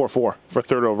he went 4-4 for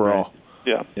third overall.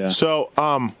 Right. Yeah. So,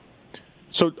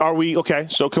 so are we okay?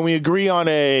 So can we agree on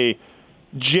a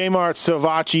J-Mart,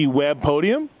 Savacci, Webb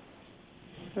podium?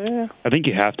 Yeah. I think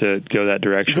you have to go that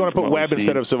direction. If you want to put Webb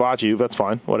instead of Savacci, that's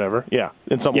fine. Whatever. Yeah,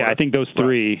 in some order. I think those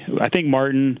three. I think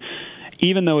Martin,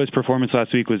 even though his performance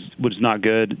last week was not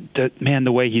good,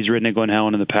 the way he's ridden at Glen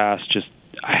Helen in the past, just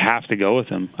I have to go with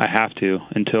him. I have to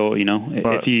until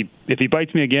if he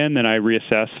bites me again, then I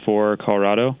reassess for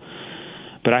Colorado.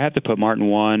 But I have to put Martin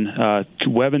 1.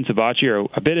 Webb and Savatgy are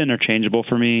a bit interchangeable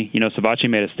for me. Savatgy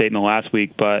made a statement last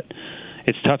week, but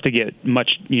it's tough to get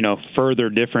much, further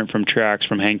different from tracks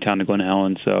from Hangtown to Glen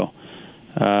Helen. So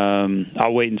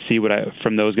I'll wait and see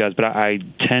from those guys. But I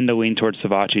tend to lean towards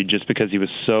Savatgy just because he was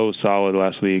so solid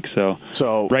last week. So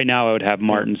right now I would have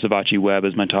Martin, Savatgy, Webb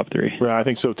as my top 3. Right, I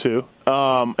think so too.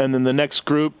 And then the next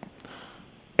group,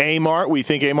 Amart. We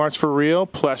think Amart's for real.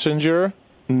 Plessinger,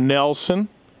 Nelson.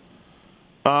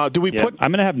 I'm going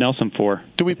to have Nelson 4.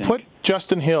 Do we put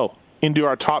Justin Hill into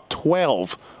our top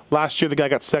 12? Last year, the guy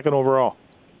got 2nd overall.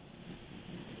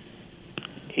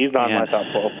 He's not in my top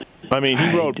 12. I mean, he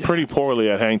rode pretty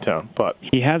poorly at Hangtown, but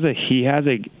he has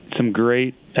some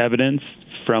great evidence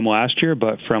from last year,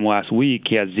 but from last week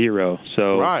he has 0.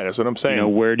 So right, that's what I'm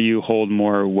saying. Where do you hold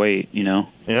more weight?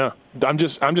 Yeah, I'm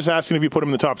just asking if you put him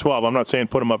in the top 12. I'm not saying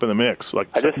put him up in the mix. I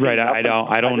don't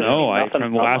know.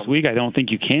 From last week, I don't think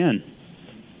you can.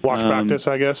 Watch practice,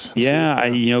 I guess. Yeah,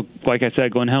 like I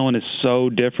said, Glen Helen is so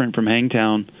different from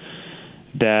Hangtown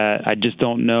that I just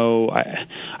don't know. I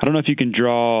don't know if you can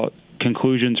draw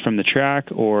conclusions from the track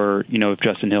or if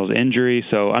Justin Hill's injury.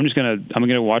 So I'm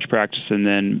gonna watch practice and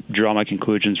then draw my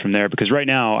conclusions from there, because right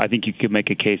now I think you could make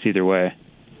a case either way.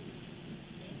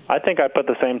 I think I put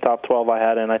the same top 12 I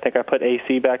had in. I think I put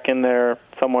AC back in there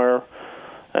somewhere,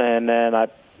 and then I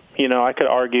could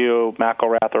argue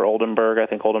McElrath or Oldenburg. I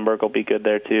think Oldenburg will be good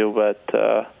there too, but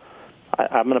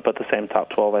I'm going to put the same top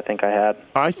 12 I think I had.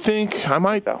 I think I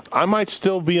might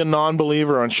still be a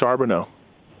non-believer on Charbonneau.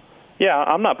 Yeah,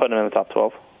 I'm not putting him in the top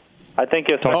 12. I think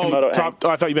it's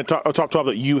I thought you meant top 12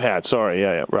 that you had. Sorry,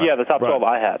 yeah, right. Yeah, the top 12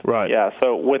 I had. Right. Yeah,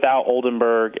 so without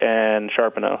Oldenburg and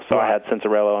Charbonneau, so I had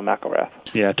Cincerillo and McElrath.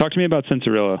 Yeah, talk to me about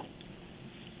Cincerillo.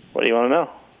 What do you want to know?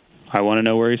 I want to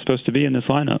know where he's supposed to be in this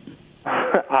lineup.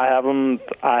 I have him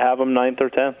 9th or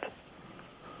 10th.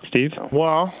 Steve?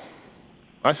 Well,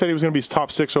 I said he was going to be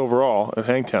top 6 overall at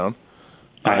Hangtown.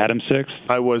 I had him 6th.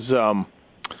 I was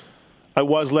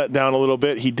let down a little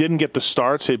bit. He didn't get the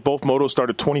starts. Both motos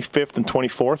started 25th and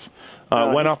 24th.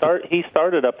 He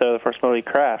started up there the first moto. He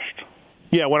crashed.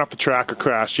 Yeah, went off the track or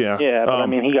crashed, yeah. Yeah, but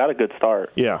he got a good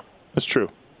start. Yeah, that's true.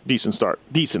 Decent start,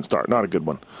 not a good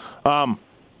one.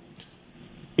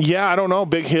 Yeah, I don't know.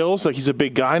 Big hills, he's a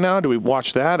big guy now. Do we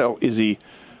watch that? Oh, is he?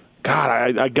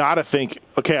 God, I gotta think.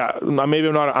 Okay,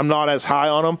 I'm not as high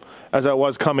on him as I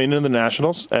was coming into the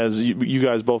Nationals. As you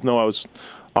guys both know, I was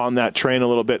on that train a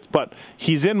little bit, but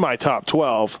he's in my top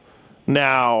 12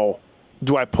 now.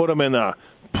 Do I put him in the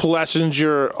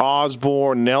Plessinger,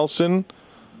 Osborne, Nelson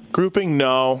grouping?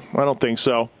 No, I don't think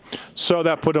so. So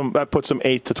that puts him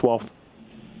 8th to 12th.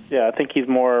 Yeah, I think he's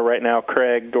more right now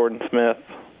Craig, Jordan Smith.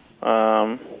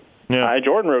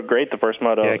 Jordan rode great the first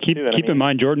moto. Yeah, keep in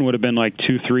mind Jordan would have been like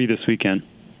 2-3 this weekend.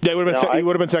 Yeah, he would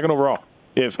have been 2nd overall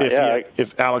if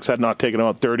Alex had not taken him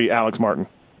out. Dirty Alex Martin.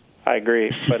 I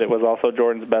agree, but it was also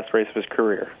Jordan's best race of his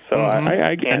career. So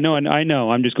I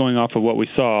know. I'm just going off of what we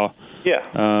saw.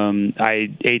 Yeah.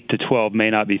 8 to 12 may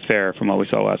not be fair from what we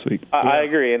saw last week. I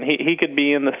agree, and he could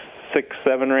be in the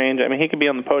 6-7 range. I mean, he could be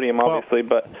on the podium, obviously,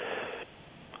 but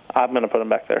I'm going to put him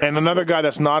back there. And another guy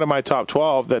that's not in my top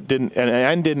 12 that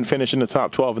didn't finish in the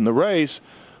top 12 in the race,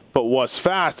 but was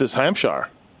fast is Hampshire.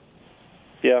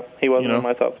 Yeah, he wasn't in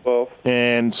my top 12.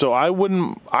 And so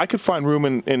I could find room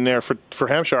in there for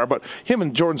Hampshire, but him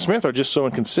and Jordan Smith are just so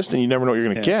inconsistent, you never know what you're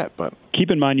going to get. But keep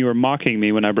in mind you were mocking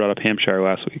me when I brought up Hampshire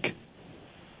last week.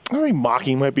 I think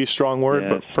mocking might be a strong word,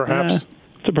 but perhaps.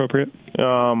 It's appropriate.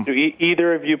 Do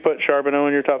either of you put Charbonneau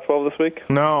in your top 12 this week?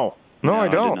 No, I don't. I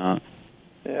did not.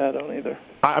 Yeah, I don't either.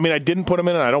 I didn't put him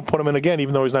in, and I don't put him in again,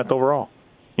 even though he's not the overall.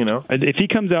 If he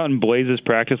comes out and blazes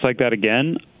practice like that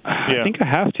again, I think I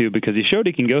have to, because he showed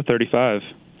he can go 35.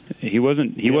 He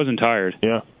wasn't tired.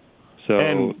 Yeah. So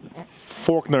and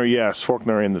Faulkner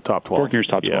in the top 12. Faulkner's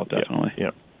top 12, definitely.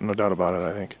 Yeah, no doubt about it,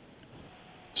 I think.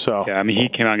 So yeah, he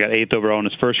came out and got 8th overall in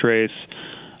his first race.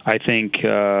 I think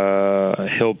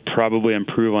he'll probably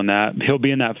improve on that. He'll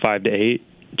be in that 5 to 8.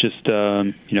 Just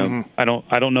I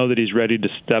don't know that he's ready to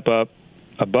step up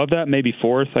above that. Maybe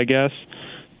 4th, I guess.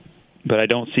 But I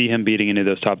don't see him beating any of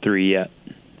those top 3 yet.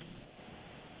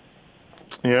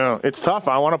 Yeah, it's tough.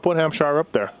 I want to put Hampshire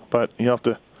up there, but you have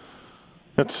to.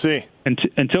 Let's see.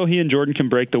 Until he and Jordan can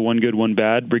break the one good, one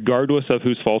bad, regardless of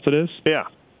whose fault it is. Yeah,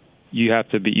 you have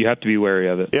to be wary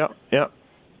of it. Yeah.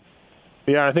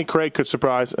 I think Craig could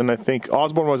surprise, and I think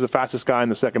Osborne was the fastest guy in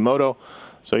the second moto.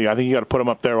 So I think you got to put him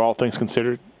up there, all things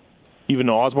considered. Even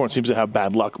though Osborne seems to have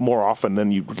bad luck more often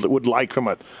than you would like from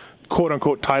a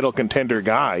quote-unquote title contender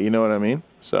guy, you know what I mean?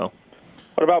 So,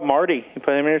 what about Marty? You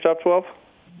put him in your top 12?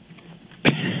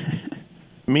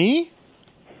 Me?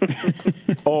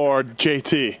 or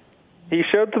JT? He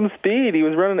showed some speed. He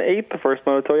was running 8th the first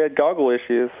moto until he had goggle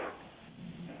issues.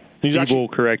 He will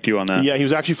correct you on that. Yeah, he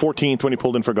was actually 14th when he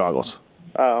pulled in for goggles.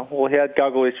 Oh, well, he had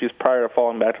goggle issues prior to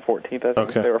falling back to 14th. I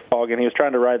think they were fogging. He was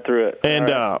trying to ride through it.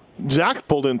 And Zach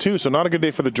pulled in, too, so not a good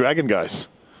day for the Dragon guys.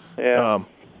 Yeah.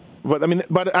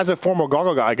 But as a former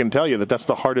goggle guy, I can tell you that that's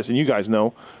the hardest, and you guys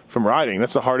know from riding,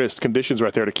 that's the hardest conditions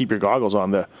right there to keep your goggles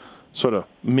on, the sort of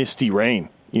misty rain,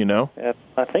 you know? Yeah,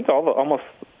 I think almost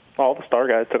all the star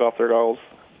guys took off their goggles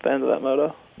at the end of that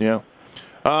moto. Yeah.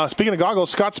 Speaking of goggles,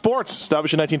 Scott Sports,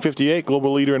 established in 1958,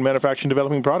 global leader in manufacturing and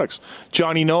developing products.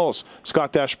 Johnny Knowles,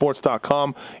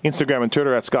 scott-sports.com, Instagram and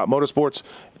Twitter at Scott Motorsports.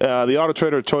 The Auto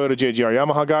Trader, Toyota, JGR,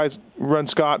 Yamaha guys run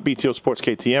Scott. BTO Sports,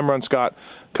 KTM run Scott.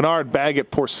 Kennard, Baggett,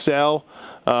 Porcel,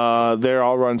 they're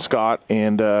all run Scott.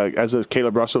 And as is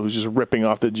Caleb Russell, who's just ripping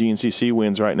off the GNCC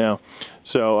wins right now.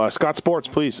 So Scott Sports,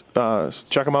 please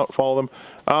check them out, follow them.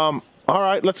 All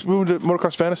right, let's move to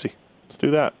Motocross Fantasy. Let's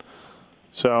do that.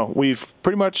 So we've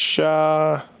pretty much,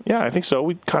 I think so.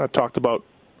 We kind of talked about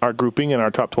our grouping and our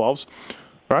top 12s,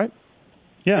 right?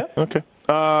 Yeah. Okay.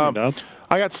 I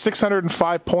got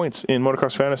 605 points in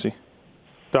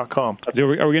motocrossfantasy.com. Are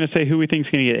we going to say who we think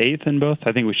is going to get 8th in both?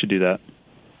 I think we should do that.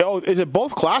 Oh, is it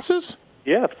both classes?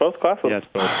 Yeah, it's both classes. Yeah, it's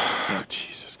both. Yeah.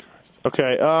 Jesus Christ.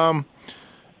 Okay.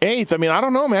 8th. I mean, I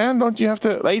don't know, man. Don't you have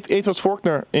to? 8th was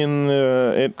Faulkner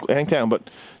at Hangtown, but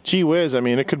gee whiz, I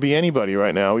mean, it could be anybody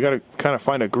right now. We got to kind of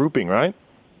find a grouping, right?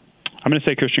 I'm going to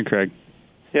say Christian Craig.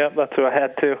 Yeah, that's who I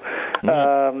had too.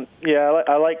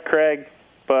 I like Craig,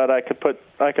 but I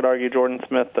could argue Jordan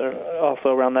Smith also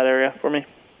around that area for me.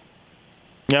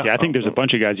 Yeah, I think there's a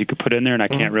bunch of guys you could put in there, and I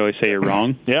can't really say you're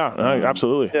wrong. Yeah,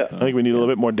 absolutely. Yeah. I think we need a little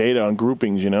bit more data on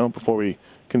groupings, before we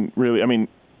can really. I mean.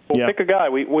 Well, pick a guy.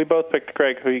 We both picked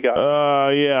Craig. Who you got?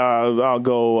 I'll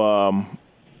go.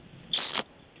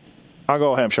 I'll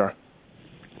go Hampshire.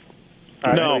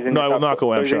 Right, no, I will not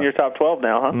go Hampshire. He's in your top 12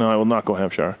 now, huh? No, I will not go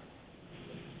Hampshire.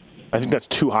 I think that's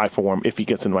too high for him if he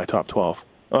gets in my top 12.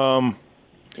 You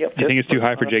think it's too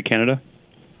high for Jake Canada?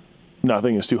 No, I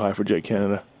think it's too high for Jake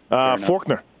Canada.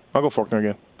 Faulkner. I'll go Faulkner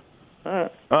again. All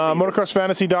right.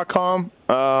 MotocrossFantasy.com.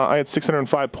 I had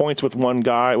 605 points with one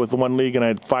guy, with one league, and I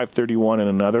had 531 in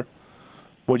another.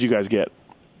 What'd you guys get?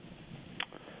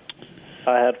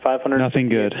 I had 500. Nothing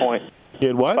good. Points. You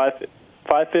had what?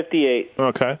 558.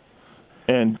 Okay.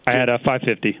 And I had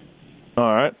 550.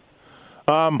 All right.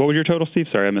 What was your total, Steve?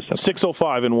 Sorry, I missed that.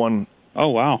 605 in one. Oh,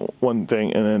 wow. One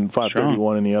thing, and then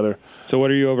 531 in the other. So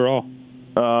what are you overall?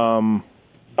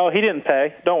 Oh, he didn't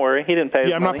pay. Don't worry, he didn't pay.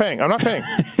 Yeah, I'm not paying. I'm not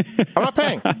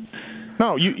paying.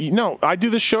 No, no. I do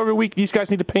this show every week. These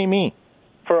guys need to pay me.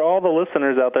 For all the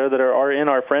listeners out there that are in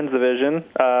our Friends division,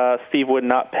 Steve would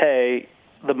not pay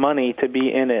the money to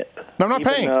be in it. No, I'm not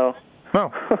paying. No,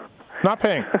 not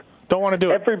paying. Don't want to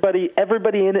do it.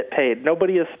 Everybody in it paid.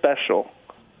 Nobody is special.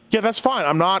 Yeah, that's fine.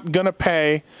 I'm not going to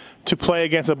pay to play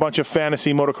against a bunch of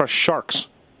fantasy motocross sharks.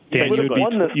 Dan,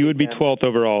 you would be 12th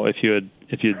overall if you'd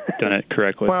done it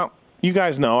correctly. Well, you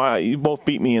guys know you both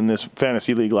beat me in this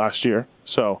fantasy league last year,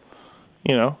 so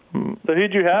So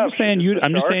who'd you have?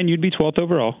 I'm just saying you'd be 12th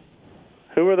overall.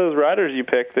 Who were those riders you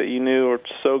picked that you knew were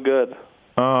so good?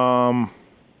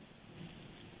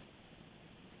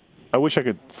 I wish I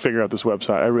could figure out this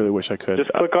website. I really wish I could.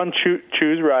 Just click on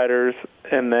choose riders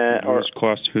and then who's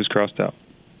crossed out.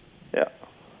 Yeah.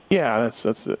 Yeah,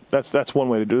 that's one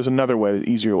way to do it. There's another way, the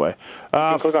easier way. You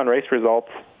can click on race results.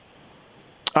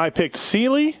 I picked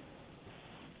Seeley.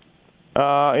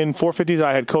 In 450s,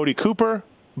 I had Cody Cooper,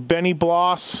 Benny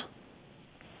Bloss,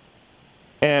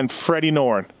 and Freddie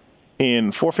Norn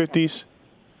in 450s.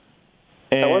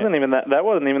 And that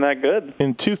wasn't even that good.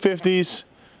 In 250s,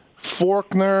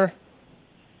 Faulkner,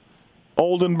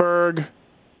 Oldenburg,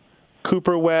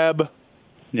 Cooper Webb.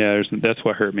 Yeah, that's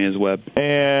what hurt me is Webb.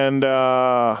 And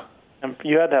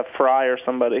you had to have Fry or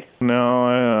somebody. No,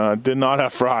 I did not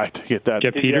have Fry to get that.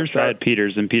 Yeah, Peters. I had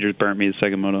Peters, and Peters burnt me the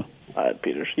second moto. I had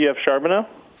Peters. You have Charbonneau?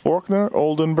 Faulkner,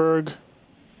 Oldenburg,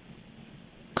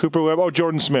 Cooper Webb. Oh,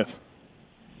 Jordan Smith.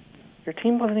 Your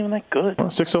team wasn't even that good.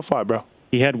 605, bro.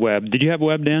 He had Webb. Did you have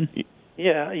Webb, Dan?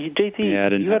 Yeah, JT. Yeah, I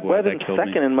didn't you had Webb in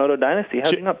second in Moto Dynasty. How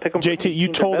did you not pick him? JT, you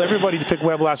told everybody to pick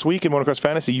Webb last week in Motocross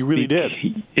Fantasy. You really did.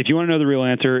 If you want to know the real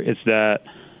answer, it's that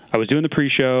I was doing the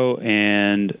pre-show,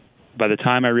 and by the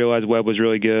time I realized Webb was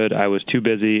really good, I was too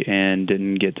busy and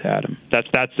didn't get to add him.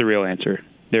 That's the real answer.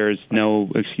 There is no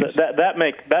excuse. That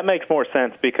makes more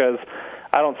sense because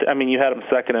you had him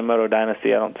second in Moto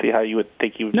Dynasty. I don't see how you would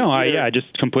think you would. No, I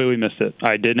just completely missed it.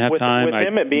 I didn't have time. With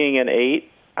him at being an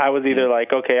 8, I was either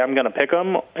like, okay, I'm going to pick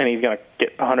him, and he's going to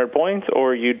get 100 points,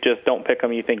 or you just don't pick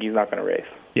him, you think he's not going to race.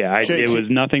 Yeah, it was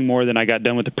nothing more than I got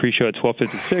done with the pre-show at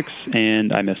 12:56,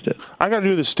 and I missed it. I got to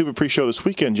do this stupid pre-show this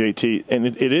weekend, JT, and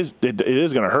it is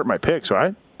going to hurt my picks,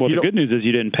 right? Well, the good news is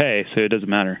you didn't pay, so it doesn't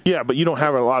matter. Yeah, but you don't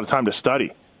have a lot of time to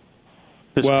study.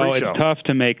 Well, it's tough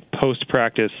to make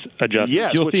post-practice adjustments.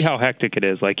 Yes, You'll see how hectic it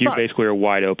is. Like, you basically are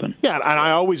wide open. Yeah, and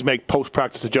I always make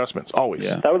post-practice adjustments, always.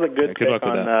 Yeah. That was a good pick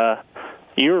on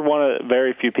you were one of the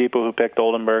very few people who picked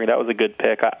Oldenburg. That was a good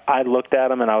pick. I looked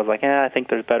at him, and I was like, I think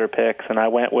there's better picks. And I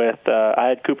went with, I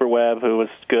had Cooper Webb, who was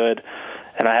good,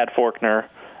 and I had Faulkner.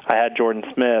 I had Jordan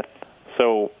Smith.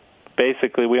 So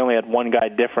basically we only had one guy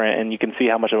different, and you can see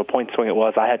how much of a point swing it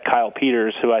was. I had Kyle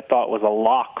Peters, who I thought was a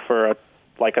lock for a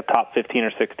top 15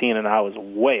 or 16, and I was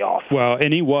way off. Well,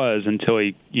 and he was until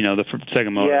the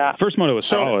second moto. Yeah. First moto was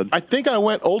solid. I think I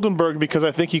went Oldenburg because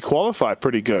I think he qualified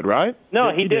pretty good, right?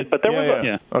 No, he did. But there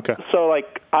was Okay. So,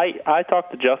 I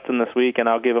talked to Justin this week, and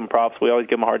I'll give him props. We always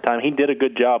give him a hard time. He did a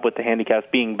good job with the handicaps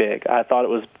being big. I thought it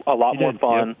was a lot more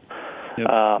fun.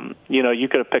 Yep. You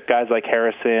could have picked guys like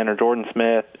Harrison or Jordan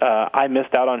Smith. I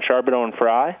missed out on Charbonneau and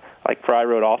Fry. Fry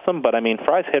rode awesome, but,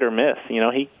 Fry's hit or miss.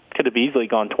 He could have easily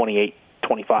gone 28.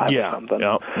 25 or something.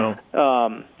 Yeah,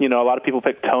 a lot of people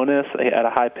picked Tonus at a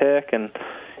high pick, and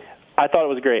I thought it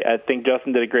was great. I think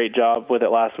Justin did a great job with it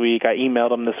last week. I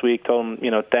emailed him this week, told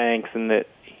him, thanks, and that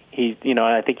he, and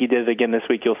I think he did it again this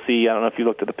week. You'll see. I don't know if you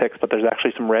looked at the picks, but there's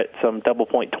actually some double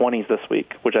point 20s this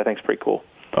week, which I think is pretty cool.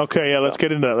 Okay, let's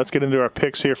get into our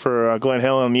picks here for Glen,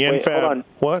 Helen, and the NFAB. Hold on.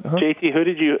 What? Huh? JT, who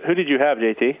did you have,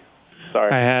 JT?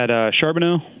 Sorry. I had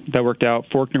Charbonneau. That worked out.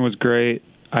 Faulkner was great.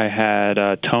 I had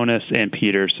Tonus and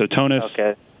Peters. So Tonus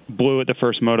blew it the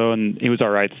first moto, and he was all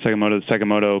right the second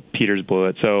moto, Peters blew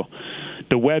it. So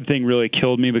the Webb thing really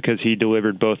killed me because he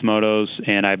delivered both motos,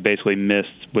 and I basically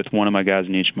missed with one of my guys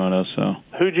in each moto. So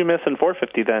who'd you miss in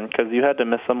 450 then? Because you had to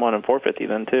miss someone in 450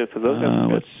 then, too. Cause those guys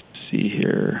let's see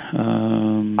here.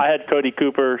 I had Cody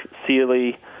Cooper,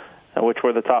 Seeley, which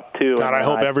were the top two. God, I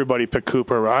hope everybody picked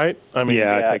Cooper, right? I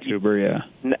picked Cooper,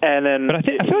 And then, but I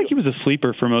feel like he was a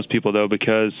sleeper for most people, though,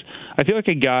 because I feel like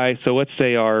a guy. So let's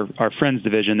say our friends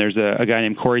division. There's a guy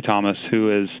named Corey Thomas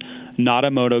who is not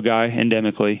a moto guy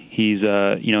endemically. He's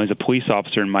he's a police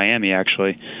officer in Miami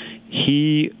actually.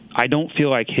 I don't feel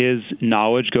like his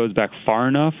knowledge goes back far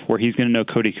enough where he's going to know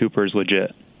Cody Cooper is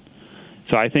legit.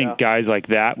 So I think guys like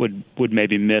that would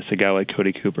maybe miss a guy like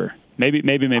Cody Cooper.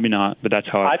 Maybe not, but that's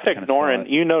how I picked Noren.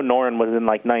 Noren was in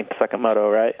 9th, second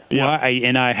moto, right? Yeah.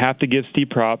 Well, I have to give Steve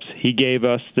props. He gave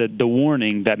us the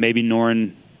warning that maybe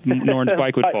Noren's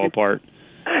bike would fall apart.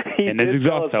 He and did his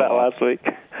exhaust tell us that last week.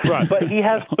 Right. But he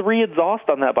has 3 exhausts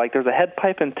on that bike. There's a head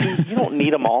pipe and 2. You don't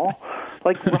need them all.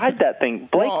 Ride that thing.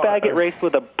 Blake Baggett raced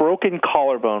with a broken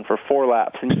collarbone for 4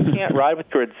 laps, and you can't ride with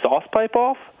your exhaust pipe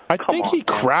off? I think he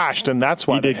crashed, and that's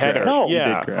why the header. No, he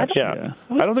did crash. Yeah.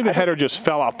 I don't think the header just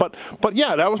fell off. But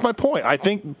yeah, that was my point. I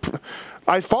think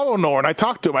I follow Noren. I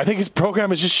talked to him. I think his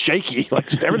program is just shaky.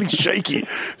 Everything's shaky.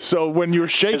 So when you're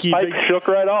shaky, his pipe shook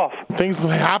right off. Things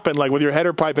happen, like with your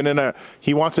header pipe, and then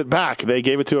he wants it back. They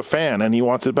gave it to a fan, and he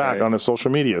wants it back on his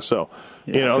social media. So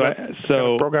that kind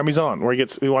of program he's on, where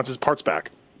he wants his parts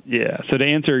back. Yeah. So to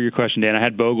answer your question, Dan, I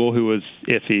had Bogle, who was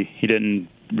iffy. He didn't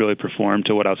really perform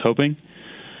to what I was hoping.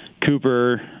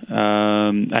 Cooper,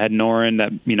 I had Noren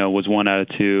that was 1 out of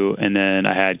 2, and then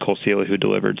I had Cole Seeley who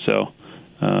delivered. So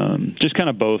just kind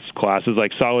of both classes,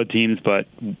 solid teams, but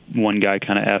one guy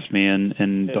kind of effed me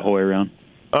in the whole way around.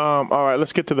 All right,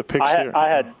 let's get to the picks here. I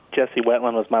had Jesse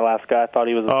Wetland was my last guy. I thought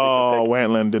he was.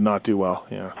 Wetland did not do well.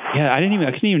 Yeah. Yeah, I didn't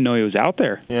even know he was out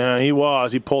there. Yeah, he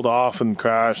was. He pulled off and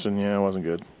crashed, and it wasn't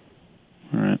good.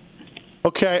 All right.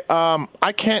 Okay,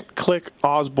 I can't click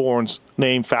Osborne's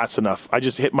name fast enough. I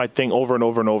just hit my thing over and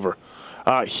over and over.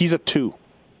 He's a 2.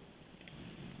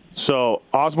 So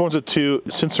Osborne's a 2.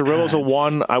 Since Cirillo's a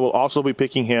 1, I will also be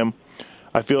picking him.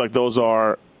 I feel like those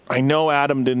are... I know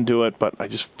Adam didn't do it, but I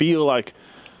just feel like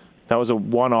that was a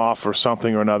one-off or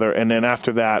something or another. And then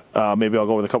after that, maybe I'll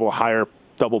go with a couple of higher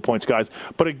double points guys.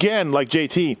 But again, like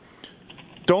JT,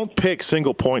 don't pick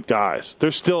single-point guys.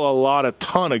 There's still a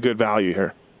ton of good value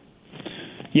here.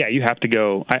 Yeah, you have to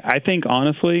go. I think,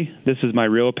 honestly, this is my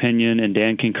real opinion, and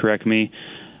Dan can correct me,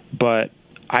 but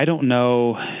I don't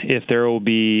know if there will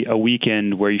be a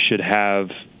weekend where you should have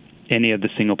any of the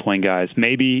single-point guys.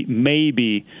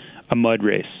 Maybe a mud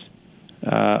race.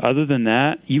 Other than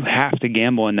that, you have to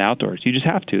gamble in the outdoors. You just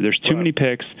have to. There's too many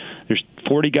picks. There's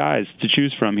 40 guys to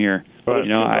choose from here. Right.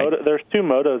 There's 2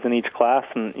 motos in each class,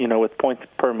 and with points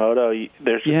per moto,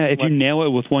 there's if you nail it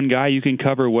with one guy, you can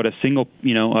cover what a single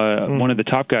one of the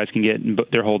top guys can get in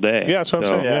their whole day. Yeah, that's what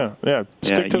I'm saying. Yeah.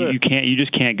 Stick to you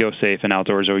just can't go safe in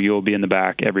outdoors, or you'll be in the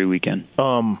back every weekend.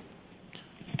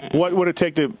 What would it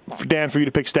take Dan for you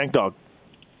to pick Stank Dog?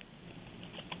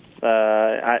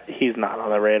 He's not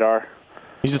on the radar.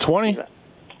 He's a 20.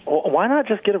 Well, why not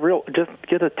just get a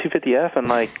 250F and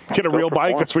get a real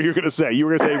bike? That's what you were going to say. You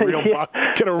were going to say real bike.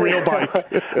 Get a real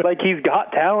bike. He's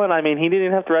got talent. I mean, he didn't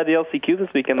even have to ride the LCQ this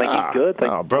weekend. He's good.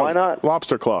 Why not?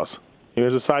 Lobster claws. He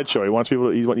was a sideshow. He wants people.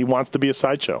 He wants to be a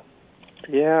sideshow.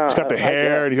 Yeah. He's got the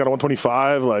hair. And he's got a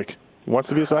 125. He wants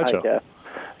to be a sideshow.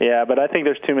 Yeah, but I think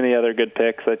there's too many other good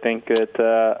picks. I think that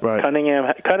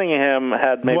Cunningham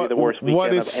had maybe the worst weekend of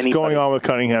anybody. What is going on with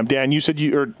Cunningham? Dan, you said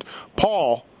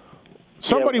Paul.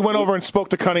 Somebody went over and spoke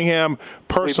to Cunningham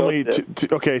personally to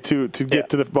get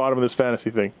to the bottom of this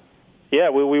fantasy thing. Yeah,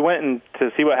 we went in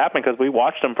to see what happened because we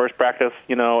watched him first practice,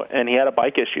 and he had a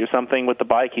bike issue, something with the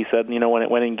bike. He said, when it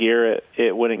went in gear,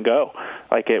 it wouldn't go,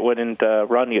 it wouldn't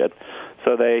run good.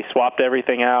 So they swapped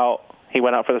everything out. He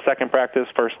went out for the second practice.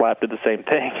 First lap did the same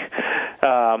thing.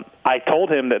 I told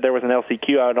him that there was an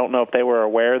LCQ. I don't know if they were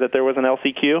aware that there was an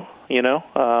LCQ.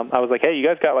 I was like, hey, you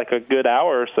guys got a good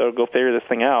hour or so. Go figure this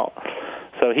thing out.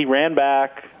 So he ran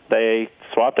back. They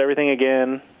swapped everything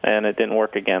again, and it didn't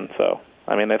work again. So,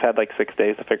 they've had 6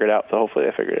 days to figure it out. So hopefully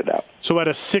they figured it out. So at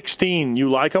a 16, you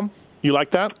like him? You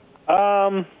like that?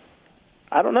 I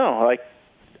don't know.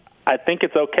 I think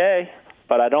it's okay,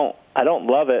 but I don't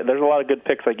love it. There's a lot of good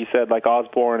picks, like you said, like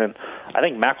Osborne, and I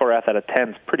think McElrath at a 10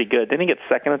 is pretty good. Didn't he get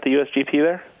second at the USGP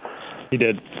there? He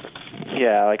did.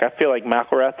 Yeah, I feel like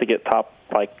McElrath to get top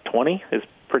 20 is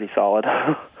pretty solid.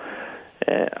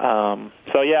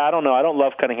 So yeah, I don't know. I don't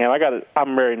love Cunningham.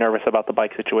 I'm very nervous about the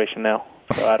bike situation now.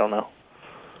 So I don't know.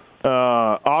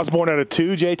 Osborne at a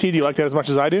 2, JT. Do you like that as much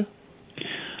as I do?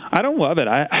 I don't love it.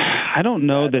 I don't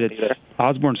know that it's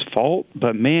Osborne's fault,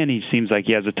 but man, he seems like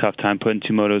he has a tough time putting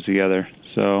 2 motos together.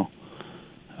 So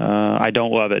I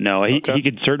don't love it. No, he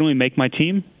could certainly make my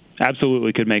team.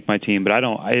 Absolutely could make my team, but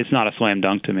it's not a slam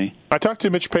dunk to me. I talked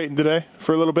to Mitch Payton today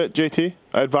for a little bit, JT.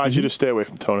 I advise you to stay away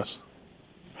from Tonus.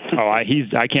 Oh, I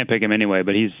can't pick him anyway,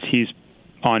 but he's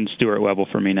on Stewart level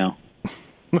for me now.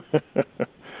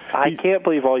 I can't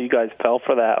believe all you guys fell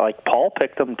for that. Paul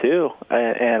picked him too,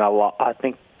 and a lot. I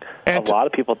think a lot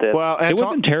of people did. Well, it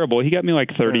wasn't terrible. He got me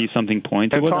 30-something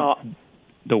points. It wasn't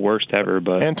the worst ever,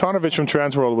 but Antonovich from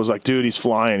Transworld was like, dude, he's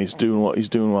flying. He's doing well. He's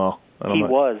doing well.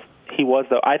 He was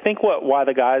though. I think why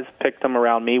the guys picked him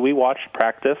around me. We watched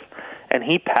practice, and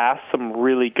he passed some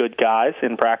really good guys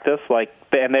in practice,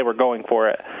 and they were going for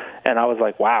it. And I was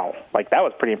like, wow, that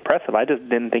was pretty impressive. I just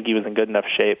didn't think he was in good enough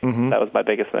shape. Mm-hmm. That was my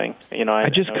biggest thing. I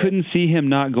just couldn't see him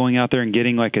not going out there and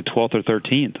getting a 12th or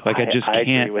 13th. I just can't. I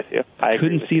agree with you. I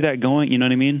couldn't see that going. You know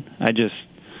what I mean?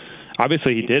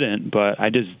 Obviously he didn't, but I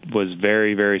just was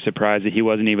very, very surprised that he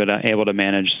wasn't even able to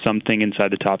manage something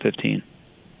inside the top 15.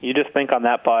 You just think on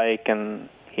that bike and...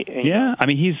 he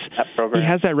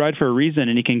has that ride for a reason,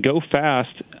 and he can go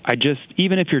fast.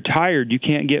 Even if you're tired, you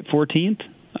can't get 14th.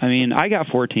 I got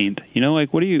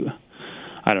 14th. What do you...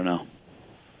 I don't know.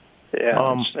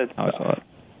 Yeah.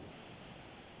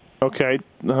 Okay.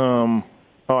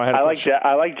 I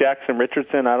like Jackson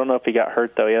Richardson. I don't know if he got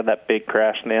hurt, though. He had that big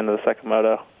crash in the end of the second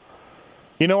moto.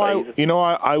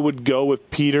 I would go with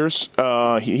Peters.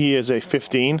 He is a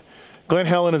 15. Glen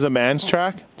Helen is a man's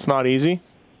track. It's not easy.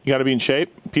 You got to be in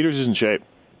shape. Peters is in shape.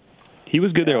 He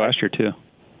was good there last year, too.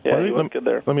 Yeah, he was good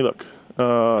there. Let me look.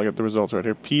 I got the results right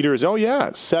here. Peters,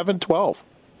 7-12.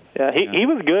 Yeah, he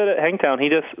was good at Hangtown. He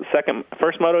just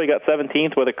first moto he got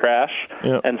 17th with a crash,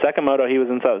 and second moto he was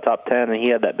inside the top 10, and he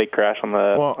had that big crash on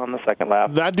the second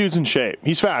lap. That dude's in shape.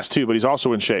 He's fast too, but he's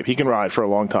also in shape. He can ride for a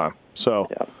long time. So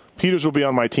Peters will be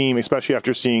on my team, especially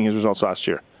after seeing his results last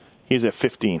year. He's at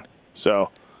 15.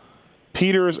 So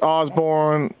Peters,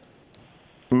 Osborne,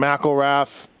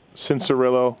 McElrath,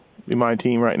 Cincerillo be my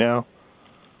team right now.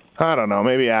 I don't know.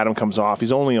 Maybe Adam comes off.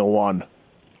 He's only a 1.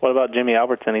 What about Jimmy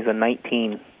Albertson? He's a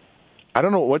 19. I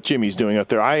don't know what Jimmy's doing out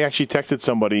there. I actually texted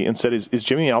somebody and said, is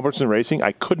Jimmy Albertson racing?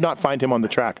 I could not find him on the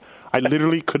track. I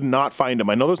literally could not find him.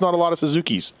 I know there's not a lot of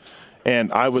Suzukis.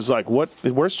 And I was like, what?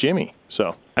 Where's Jimmy?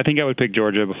 So I think I would pick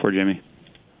Georgia before Jimmy.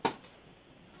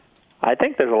 I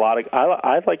think there's a lot of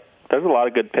there's a lot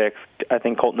of good picks. I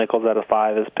think Colt Nichols at a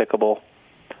 5 is pickable.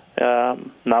 Not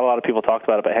a lot of people talked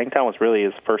about it, but Hangtown was really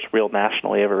his first real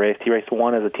national he ever raced. He raced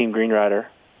 1 as a Team Green Rider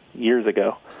years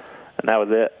ago, and that was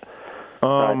it. So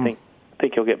I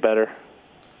think he'll get better.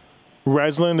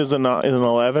 Resland is an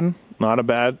 11. Not a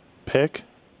bad pick.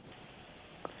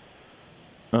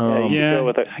 Yeah, go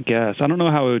with it. I guess. I don't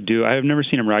know how it would do. I've never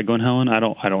seen him ride Glen Helen. I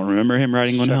don't remember him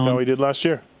riding Glen Helen. How he did last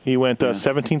year. He went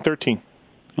 17-13.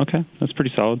 Okay, that's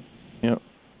pretty solid. Yeah,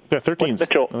 13.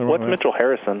 What's Mitchell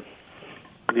Harrison?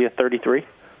 Is he a 33?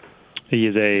 He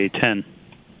is a 10.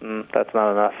 That's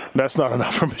not enough. That's not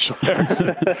enough for Mitchell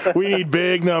Harrison. We need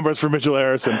big numbers for Mitchell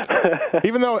Harrison.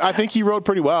 Even though I think he rode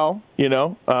pretty well,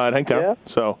 at Hangtown. Yeah.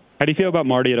 So, how do you feel about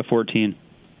Marty at a 14?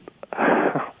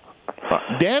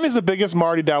 Dan is the biggest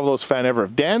Marty Davalos fan ever.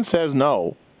 If Dan says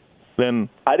no, then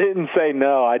I didn't say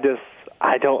no.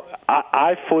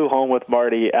 I flew home with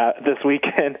Marty this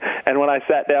weekend, and when I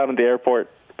sat down at the airport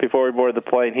before we boarded the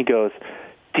plane, he goes,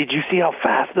 "Did you see how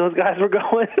fast those guys were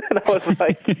going?" And I was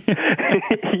like,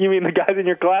 "You mean the guys in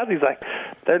your class?" He's like,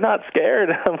 "They're not scared."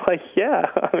 I'm like,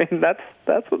 "Yeah, I mean that's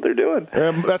what they're doing."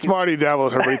 That's Marty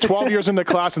Davalos, everybody. 12 years in the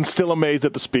class and still amazed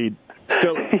at the speed.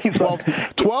 Still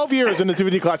 12 years in the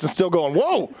 250 class and still going,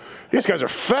 "Whoa, these guys are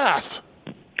fast."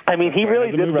 I mean, he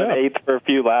really did run eighth for a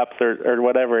few laps or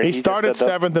whatever. He started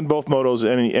seventh in both motos,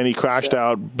 and he crashed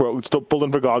out, broke, still pulled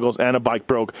in for goggles, and a bike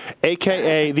broke.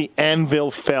 AKA the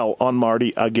anvil fell on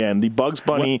Marty again. The Bugs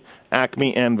Bunny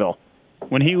Acme anvil.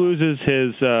 When he loses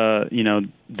his,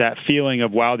 that feeling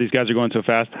of, wow, these guys are going so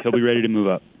fast, he'll be ready to move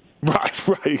up.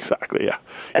 Right, exactly, yeah.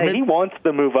 Hey, he wants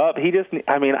to move up. You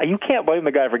can't blame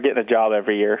the guy for getting a job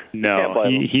every year. No,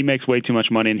 he makes way too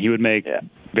much money, and he would make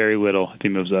very little if he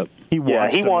moves up. He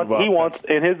wants to move up. He wants,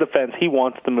 in his defense, he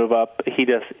wants to move up.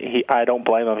 I don't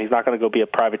blame him. He's not going to go be a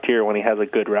privateer when he has a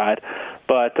good ride.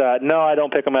 But, no, I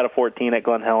don't pick him at a 14 at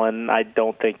Glen Helen. I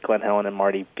don't think Glen Helen and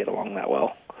Marty get along that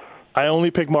well. I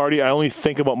only pick Marty. I only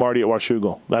think about Marty at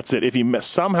Washougal. That's it. If he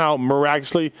somehow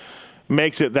miraculously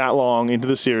makes it that long into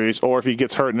the series, or if he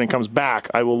gets hurt and then comes back,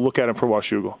 I will look at him for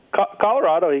Washougal.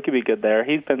 Colorado, he could be good there.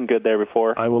 He's been good there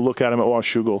before. I will look at him at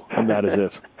Washougal, and that is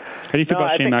it. How do you feel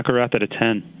about Shane McElrath at a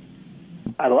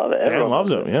 10? I love it. Dan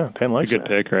loves him. Yeah, Dan likes it. Good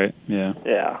pick, right? Yeah.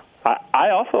 Yeah.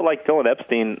 I also like Dylan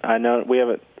Epstein. I know we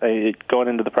have going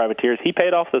into the privateers. He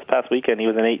paid off this past weekend. He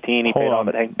was an 18. He paid off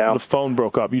at Hangtown. The phone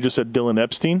broke up. You just said Dylan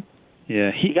Epstein?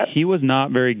 Yeah, he was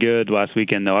not very good last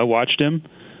weekend, though. I watched him.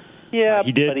 Yeah,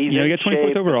 he did. But he's he got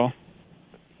 24th overall.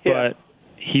 Yeah. But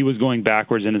he was going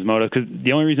backwards in his moto. Because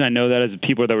the only reason I know that is the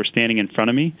people that were standing in front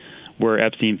of me were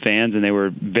Epstein fans, and they were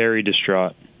very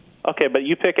distraught. Okay, but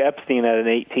you pick Epstein at an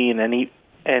 18,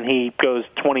 and he goes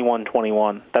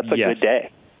 21-21. That's a good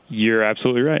day. You're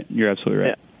absolutely right. Yeah.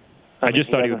 I just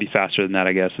thought he would be faster than that,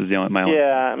 I guess, is my only.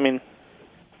 Yeah, I mean,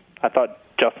 I thought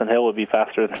Justin Hill would be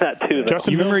faster than that, too.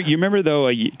 You remember,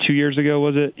 though, 2 years ago,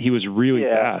 was it? He was really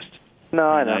fast. No,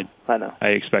 I know. I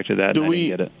expected that, and I didn't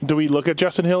get it. Do we look at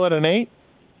Justin Hill at an 8?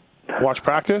 Watch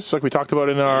practice, like we talked about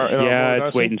in our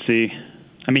it's wait and see.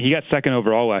 I mean, he got second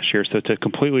overall last year, so to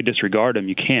completely disregard him,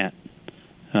 you can't.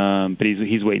 But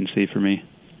he's wait and see for me.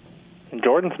 And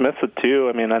Jordan Smith's a 2.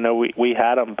 I mean, I know we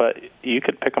had him, but you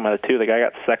could pick him at a 2. The guy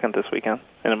got second this weekend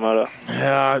in a moto.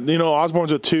 Yeah,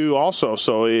 Osborne's a 2 also,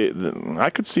 so I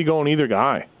could see going either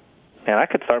guy. Man, I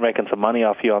could start making some money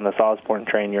off you on this Osborne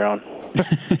train you're on.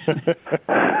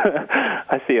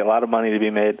 I see a lot of money to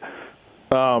be made.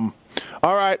 All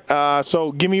right,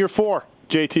 so give me your 4,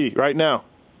 JT, right now.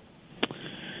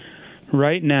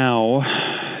 Right now,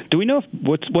 do we know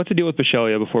what's the deal with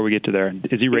Bisceglia before we get to there?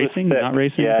 Is he racing? Not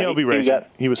racing? Yeah, he'll be racing.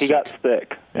 He got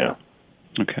sick. Yeah.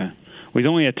 Okay. Well, he's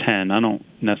only a 10. I don't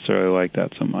necessarily like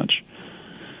that so much.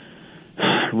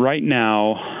 Right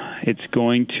now, it's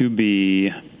going to be,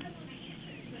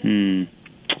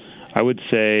 I would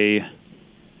say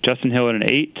Justin Hill at an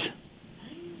 8,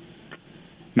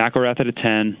 McElrath at a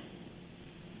 10.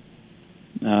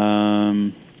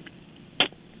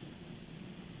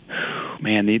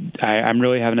 I'm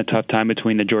really having a tough time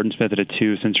between the Jordan Smith at a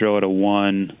 2, Cincerillo at a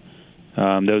 1.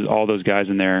 All those guys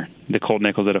in there. The Colt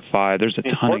Nichols at a 5. There's a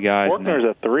ton of guys. Faulkner's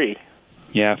a 3.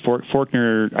 Yeah,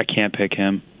 Faulkner. I can't pick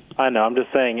him. I know. I'm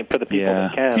just saying for the people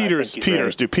that can. Peters,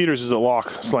 Peters is a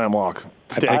lock, slam lock.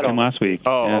 I picked him last week.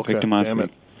 Oh, yeah, okay. I picked him last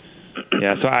week.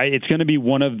 Yeah, so it's going to be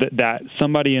one of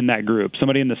somebody in that group,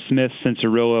 somebody in the Smith,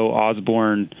 Cincerillo,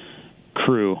 Osborne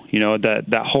crew.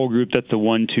 That whole group. That's the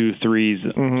 1, 2,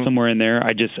 3s somewhere in there.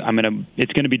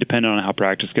 It's going to be dependent on how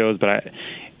practice goes, but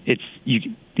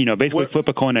basically flip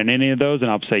a coin on any of those,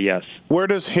 and I'll say yes. Where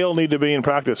does Hill need to be in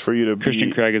practice for you to be?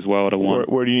 Christian Craig as well at a 1.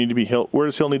 Where do you need to be? Where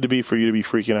does Hill need to be for you to be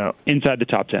freaking out? Inside the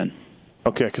top 10.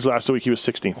 Okay, because last week he was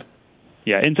 16th.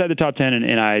 Yeah, inside the top 10,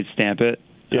 and I stamp it.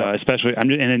 Yeah. Especially,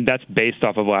 and that's based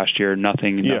off of last year.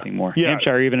 Nothing more. Yeah.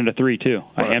 Hampshire even at a 3 too.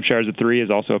 Right. Hampshire's a 3 is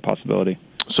also a possibility.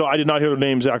 So I did not hear the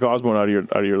name Zach Osborne out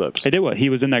of your lips. I did. What he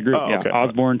was in that group. Oh, yeah, okay.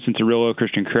 Osborne, Cincerillo,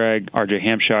 Christian Craig, RJ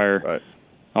Hampshire, right.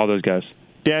 All those guys.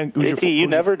 Dan, you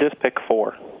never just pick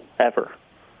 4, ever.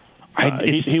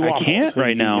 He waffles. I can't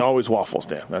right now. He always waffles,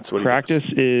 Dan. That's what Practice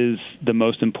he does. is the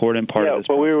most important part of this.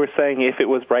 But we were saying if it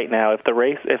was right now, if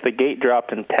the gate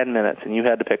dropped in 10 minutes and you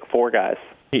had to pick 4 guys.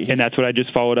 And that's what I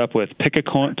just followed up with.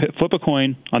 Flip a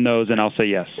coin on those, and I'll say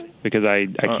yes because I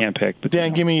can't pick.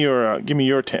 Dan, give me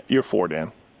your 4,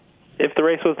 Dan. If the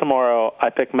race was tomorrow, I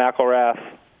pick McElrath,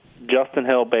 Justin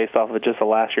Hill based off of just the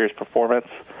last year's performance.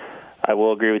 I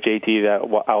will agree with JT that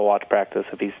I'll watch practice.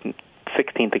 If he's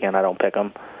 16th again, I don't pick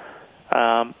him.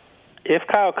 If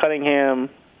Kyle Cunningham,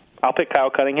 I'll pick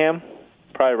Kyle Cunningham,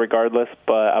 probably regardless,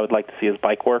 but I would like to see his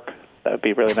bike work. That would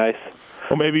be really nice.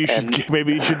 Well, maybe you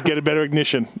should get a better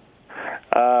ignition.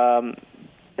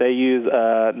 They use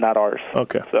not ours.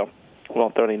 Okay. So we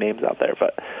won't throw any names out there.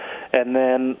 And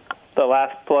then the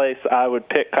last place, I would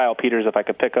pick Kyle Peters if I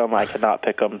could pick him. I could not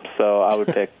pick him, so I would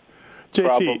pick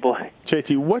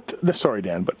JT, sorry,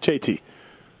 Dan, but JT,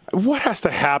 what has to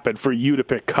happen for you to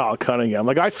pick Kyle Cunningham?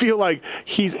 Like, I feel like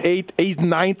he's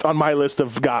 9th on my list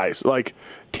of guys, like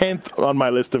 10th on my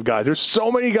list of guys. There's so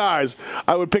many guys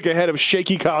I would pick ahead of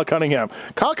shaky Kyle Cunningham.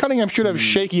 Kyle Cunningham should have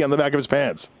shaky on the back of his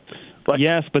pants.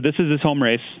 Yes, but this is his home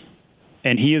race,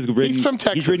 and he's from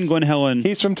Texas. He's ridden Glen Helen.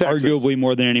 He's from Texas. Arguably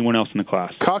more than anyone else in the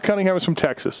class. Kyle Cunningham is from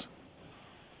Texas.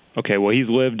 Okay, well, he's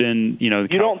lived in, the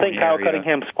You don't think Kyle area.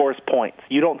 Cunningham scores points?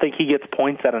 You don't think he gets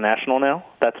points at a national now?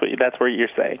 That's what you're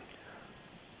saying.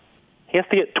 He has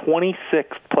to get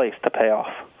 26th place to pay off.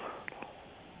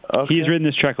 Okay. He's ridden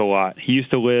this track a lot. He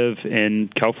used to live in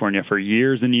California for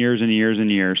years and years and years and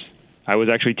years. I was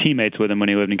actually teammates with him when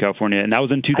he lived in California, and that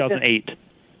was in 2008.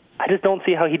 I just don't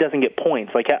see how he doesn't get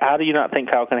points. Like, how do you not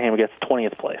think Kyle Cunningham gets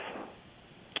 20th place?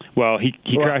 Well, he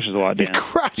crashes a lot, Dan. He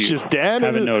crashes, Dan.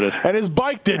 Haven't noticed. And his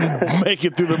bike didn't make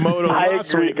it through the motos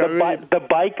last week. The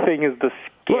bike thing is the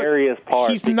scariest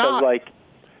part.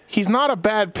 He's not a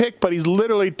bad pick, but he's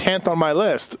literally 10th on my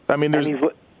list. I mean, he's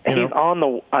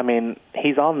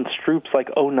on Stroop's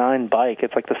 09 bike.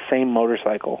 It's like the same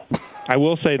motorcycle. I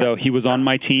will say though, he was on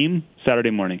my team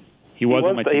Saturday morning. He was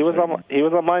on my team. He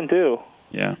was on mine too.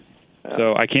 Yeah.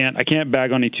 So I can't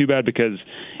bag on him too bad because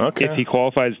if he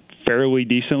qualifies fairly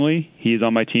decently, he's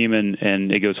on my team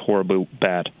and it goes horribly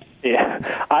bad.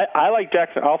 Yeah, I like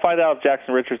Jackson. I'll find out if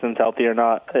Jackson Richardson's healthy or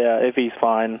not. If he's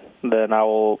fine, then I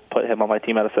will put him on my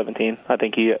team out of 17. I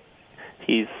think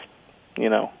he's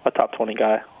a top 20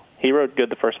 guy. He rode good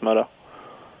the first moto.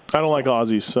 I don't like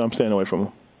Aussies, so I'm staying away from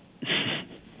him.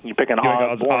 You're picking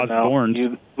Osborne now.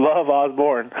 You love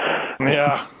Osborne.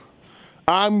 Yeah.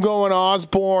 I'm going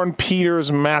Osborne, Peters,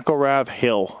 McElrath,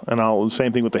 Hill, and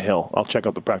same thing with the Hill. I'll check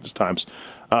out the practice times.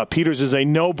 Peters is a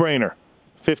no-brainer,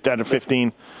 5th out of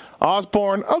 15.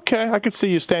 Osborne, okay, I could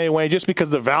see you staying away just because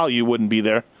the value wouldn't be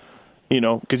there,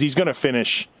 because he's going to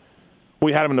finish.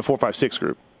 We had him in the 4-5-6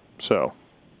 group, so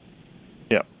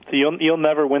yeah. So you'll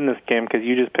never win this game because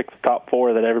you just pick the top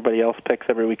 4 that everybody else picks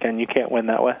every weekend. You can't win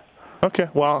that way. Okay,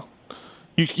 well,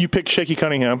 you pick Shaky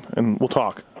Cunningham, and we'll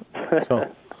talk. So.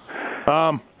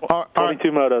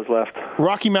 22 motos left.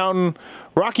 Rocky Mountain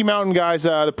guys,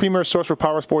 the premier source for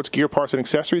power sports gear, parts, and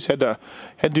accessories. Head to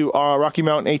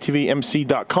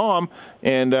RockyMountainATVMC.com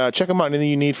and check them out. Anything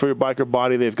you need for your bike or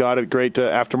body, they've got it. Great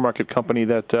aftermarket company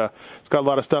that it's got a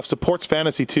lot of stuff. Supports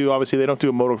fantasy too. Obviously, they don't do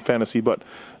a moto fantasy, but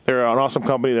they're an awesome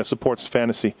company that supports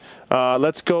fantasy.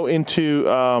 Let's go into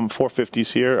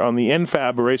 450s here on the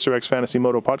NFAB Racer X Fantasy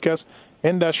Moto Podcast.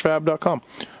 N-fab.com.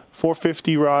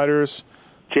 450 riders.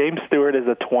 James Stewart is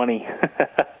a 20.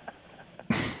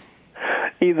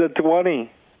 He's a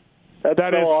 20.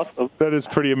 That's awesome. That is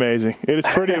pretty amazing. It is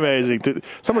pretty amazing.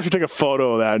 Someone should take a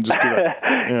photo of that and just do that.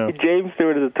 Yeah. James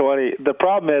Stewart is a 20. The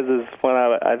problem is when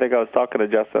I think I was talking to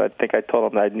Justin, I think I told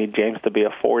him that I'd need James to be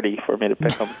a 40 for me to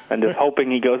pick him, and just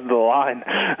hoping he goes to the line.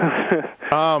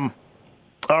 All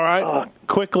right,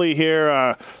 quickly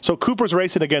here. So Cooper's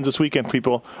racing again this weekend,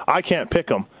 people. I can't pick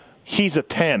him. He's a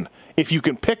 10. If you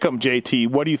can pick him, JT,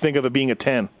 what do you think of it being a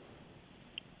 10?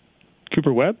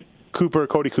 Cooper Webb?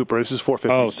 Cody Cooper. This is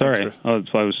 450. Oh, sorry. I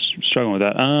was struggling with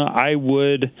that. I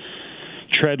would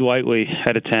tread lightly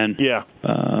at a 10. Yeah.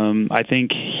 I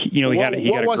think, he had a great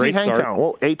start. What was he Hangtown?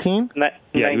 Well, 18? Yeah,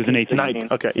 he was an 18. 19.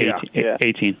 Okay, yeah.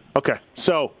 18. Okay,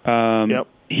 so yep.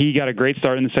 He got a great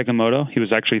start in the second moto. He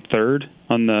was actually third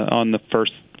on the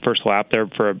first lap there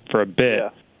for a bit. Yeah.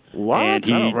 What? I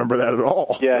don't remember that at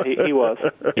all. Yeah, he was.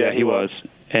 Yeah, he was.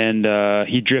 And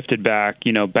he drifted back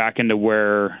into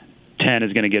where 10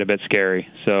 is going to get a bit scary.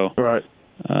 So right.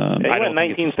 He went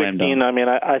 19-16. I mean,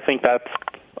 I think that's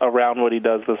around what he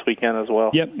does this weekend as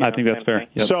well. Yep, I think that's fair.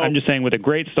 Yep. So I'm just saying, with a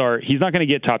great start, he's not going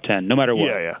to get top 10 no matter what.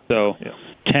 Yeah. So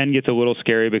 10 gets a little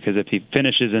scary because if he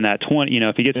finishes in that 20,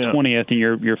 if he gets 20th, and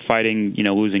you're fighting,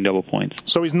 losing double points.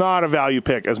 So he's not a value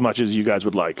pick as much as you guys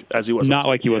would like, as he was. Not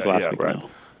like he was last week. Right.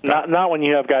 No. Not when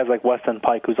you have guys like Weston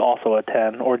Pike, who's also a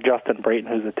 10, or Justin Brayton,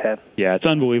 who's a 10. Yeah, it's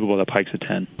unbelievable that Pike's a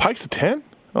 10. Pike's a 10?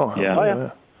 Oh,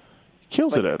 yeah.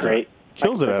 Kills it at great.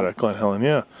 Kills it at Glen Helen,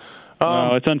 yeah.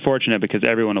 No, it's unfortunate because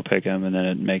everyone will pick him, and then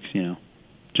it makes,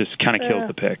 just kind of kills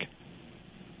the pick.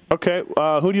 Okay,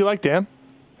 who do you like, Dan?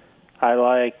 I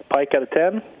like Pike at a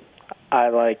 10. I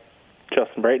like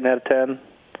Justin Brayton at a 10.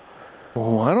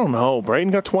 Oh, I don't know.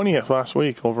 Brayton got 20th last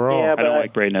week overall. Yeah, I don't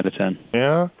like Brayton at a 10.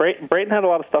 Yeah? Brayton had a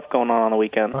lot of stuff going on the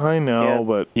weekend. I know,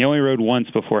 but... He only rode once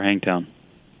before Hangtown.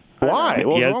 Why?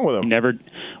 What was wrong with him?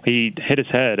 He hit his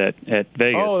head at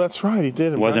Vegas. Oh, that's right. He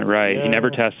did. It wasn't right. Yeah. He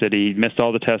never tested. He missed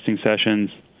all the testing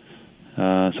sessions.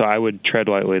 So I would tread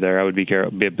lightly there. I would be a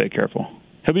bit careful.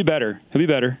 He'll be better.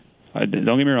 Don't get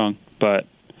me wrong, but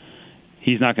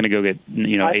he's not going to go get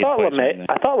I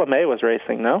thought LeMay was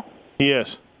racing. No, he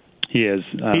is. He is.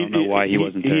 I don't know why he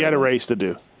wasn't there. He had a race to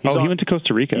do. He went to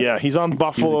Costa Rica. Yeah, he's on Blue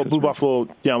Buffalo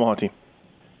Yamaha team.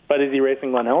 But is he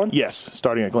racing Glen Helen? Yes,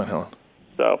 starting at Glen Helen.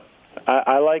 So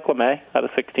I like LeMay at a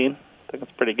 16. I think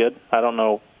it's pretty good. I don't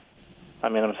know. I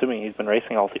mean, I'm assuming he's been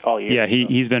racing all year. Yeah,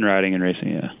 he's been riding and racing,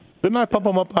 yeah. Didn't I pump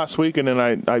him up last week, and then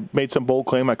I made some bold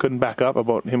claim I couldn't back up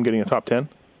about him getting a top 10?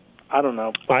 I don't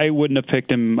know. I wouldn't have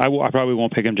picked him. I probably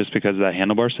won't pick him just because of that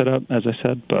handlebar setup, as I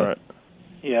said. But right.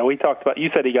 Yeah, we talked about. You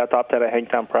said he got top 10 at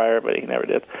Hangtown prior, but he never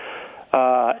did.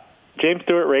 James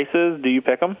Stewart races. Do you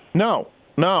pick him? No.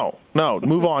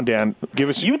 Move on, Dan. Give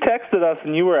us. You texted us,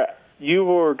 and you were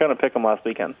going to pick him last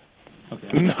weekend.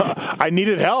 Okay. No, I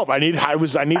needed help. I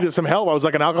needed some help. I was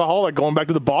like an alcoholic going back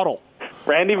to the bottle.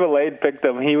 Randy Valade picked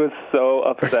him. He was so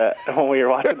upset when we were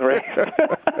watching the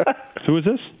race. Who is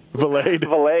this? Valade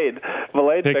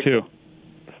picked who?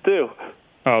 Stu.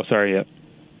 Oh, sorry. Yeah.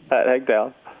 At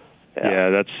Hangtown. Yeah,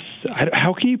 that's.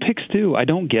 How can you pick Stu? I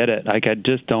don't get it. I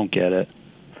just don't get it.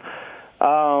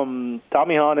 Tommy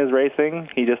Hahn is racing.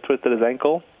 He just twisted his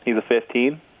ankle. He's a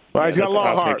 15. Well, he's got a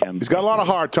lot of heart. He's got a lot of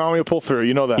heart. Tommy will pull through.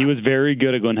 You know that. He was very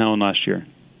good at Glen Helen last year.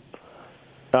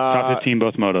 Top 15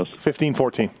 both motos. 15,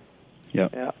 14.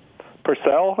 Yep. Yeah.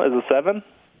 Purcell is a 7.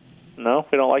 No,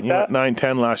 we don't like that. 9,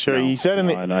 10 last year. No, he said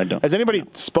I don't. Has anybody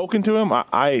spoken to him?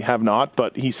 I have not,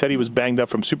 but he said he was banged up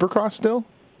from Supercross still.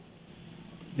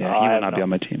 Yeah, he would not be on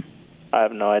my team. I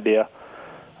have no idea.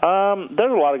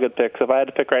 There's a lot of good picks. If I had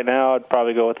to pick right now, I'd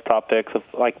probably go with the top picks of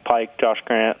like Pike, Josh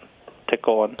Grant,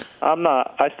 Tickle, and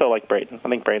I still like Brayton. I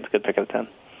think Brayton's a good pick at a 10.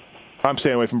 I'm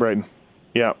staying away from Brayton.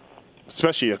 Yeah.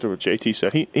 Especially after what JT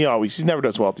said. He never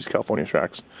does well at these California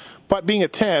tracks. But being a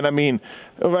 10, I mean,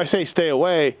 if I say stay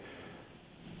away,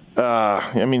 he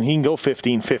can go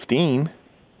 15-15.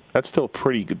 That's still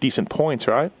pretty good, decent points,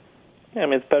 right? Yeah, I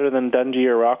mean, it's better than Dungey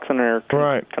or Roxon or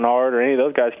Kennard or any of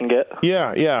those guys can get.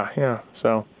 Yeah.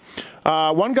 So,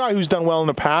 one guy who's done well in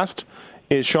the past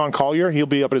is Sean Collier. He'll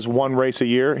be up at his one race a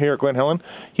year here at Glen Helen.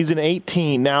 He's an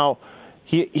 18. Now,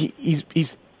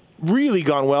 he's really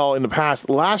gone well in the past.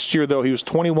 Last year, though, he was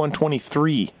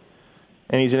 21-23,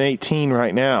 and he's an 18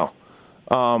 right now.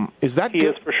 Is that good? He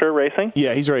is for sure racing?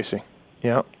 Yeah, he's racing.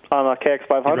 Yeah. On a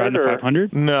KX500 or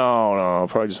 500? No,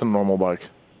 probably just a normal bike.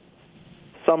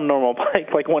 Some normal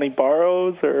bike, like one he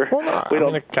borrows, or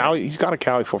he's got a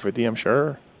Cali 450, I'm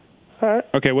sure. All right.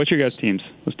 Okay, what's your guys' teams?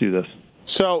 Let's do this.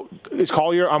 So, is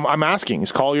Collier? I'm asking.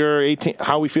 Is Collier 18?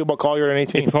 How we feel about Collier at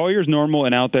 18? If Collier's normal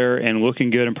and out there and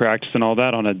looking good in practice and all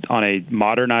that on a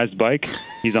modernized bike,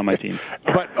 he's on my team.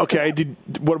 But okay,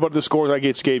 what about the scores I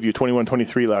gave you?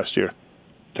 21-23 last year.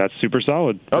 That's super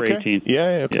solid for 18.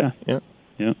 Yeah. Okay.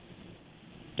 Yeah.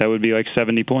 That would be like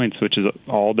 70 points, which is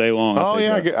all day long. Oh,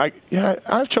 yeah.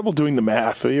 I have trouble doing the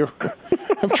math. I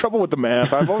have trouble with the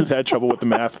math. I've always had trouble with the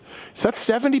math. Is that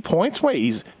 70 points? Wait,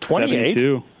 he's 28?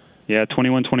 72. Yeah,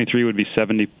 21-23 would be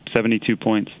 72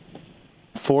 points.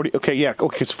 40. Okay, yeah.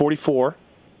 Okay, it's 44.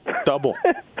 Double.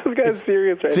 This guy's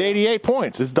serious right now. It's 88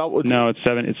 points. It's double. No, it's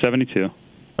 72.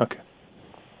 Okay.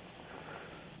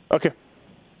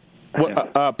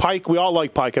 Well, Pike, we all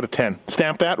like Pike at a 10.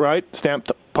 Stamp that, right?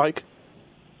 Stamped Pike?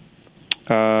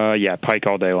 Yeah, Pike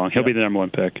all day long. He'll be the number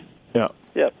one pick. Yeah.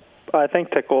 Yep. I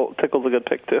think Tickle's a good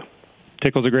pick, too.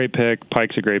 Tickle's a great pick.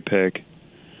 Pike's a great pick.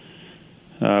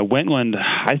 Wentland,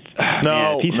 if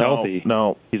he's healthy.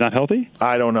 No. He's not healthy?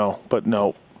 I don't know, but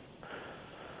no.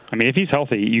 I mean, if he's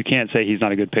healthy, you can't say he's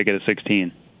not a good pick at a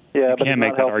 16. Yeah, you can't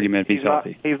make that argument if he's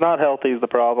healthy. He's not healthy is the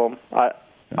problem.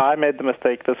 I made the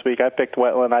mistake this week. I picked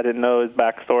Wetland. I didn't know his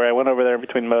backstory. I went over there in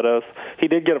between motos. He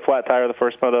did get a flat tire the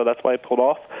first moto. That's why he pulled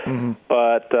off. Mm-hmm.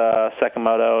 But second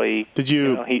moto,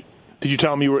 Did you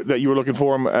tell him that you were looking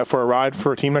for him for a ride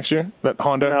for a team next year? That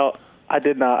Honda? No, I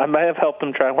did not. I may have helped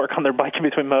them try and work on their bike in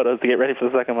between motos to get ready for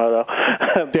the second moto.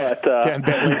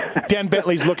 Dan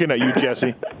Bentley's looking at you,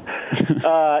 Jesse.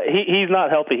 He's not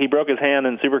healthy. He broke his hand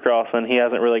in Supercross, and he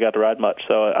hasn't really got to ride much.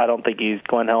 So I don't think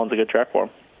Glen Helen's a good track for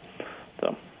him.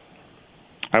 So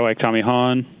I like Tommy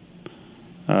Hahn.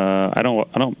 I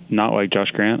don't not like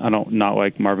Josh Grant. I don't not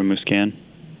like Marvin Muscan.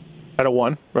 At a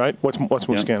 1, right? What's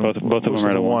Muscan? Yeah, both of them are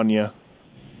at a 1. Yeah.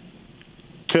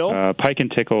 Phil? Pike and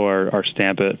Tickle are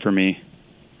stamp it for me.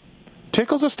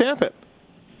 Tickle's a stamp it.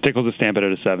 Tickle's a stamp it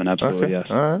at a 7. Absolutely, okay. Yes.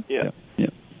 All right. Yeah.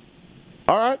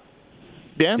 All right.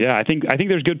 Dan? Yeah, I think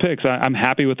there's good picks. I'm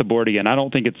happy with the board again. I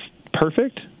don't think it's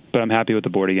perfect, but I'm happy with the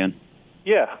board again.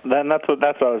 Yeah, that's what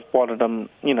I wanted them.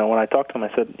 When I talked to him,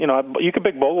 I said, you could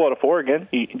pick Bogle at a 4 again.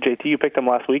 JT, you picked him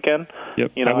last weekend.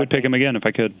 Yep, I would pick him again if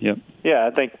I could. Yep. Yeah,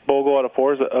 I think Bogle at a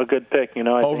 4 is a good pick.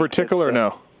 Over Tickle or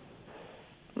no?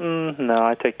 No,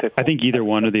 I take Tickle. I think either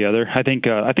one or the other. I think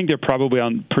they're probably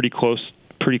on pretty close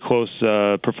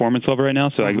performance level right now.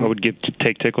 So I would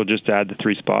take Tickle just to add the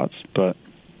 3 spots, but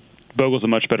Bogle's a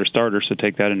much better starter, so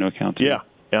take that into account too.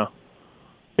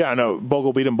 Yeah, I know.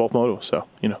 Bogle beat him both motos, so,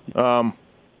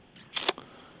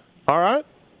 all right.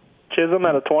 Chisholm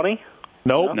at a 20?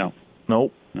 Nope. No.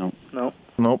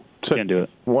 Can't do it.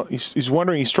 He's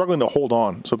wondering, he's struggling to hold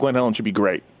on, so Glen Helen should be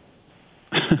great.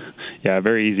 Yeah,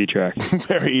 very easy track.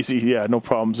 Very easy, yeah, no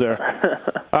problems there.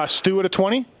 Stu at a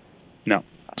 20? No.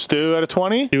 Stu at a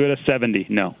 20? Stu at a 70?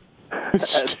 No.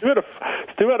 Stu at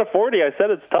a 40. I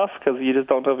said it's tough because you just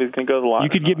don't know if he's going to go to the line. You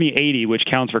could give me 80, which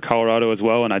counts for Colorado as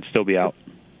well, and I'd still be out.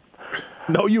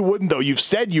 No, you wouldn't, though. You've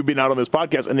said you've been out on this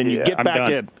podcast, and then you get back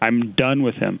in. I'm done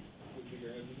with him.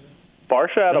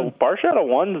 Barsha at a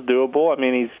 1's doable. I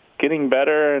mean, he's getting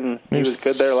better, and he was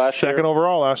good there last year. Second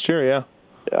overall last year, yeah.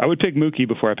 I would pick Mookie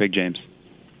before I pick James.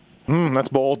 That's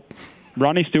bold.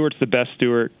 Ronnie Stewart's the best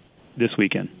Stewart this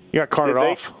weekend. You got carted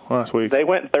off last week. They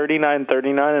went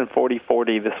 39-39 and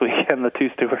 40-40 this weekend, the 2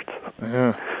 Stewarts.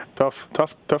 Yeah,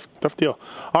 tough deal.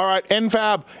 All right,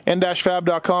 NFAB,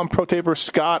 n-fab.com, Pro Taper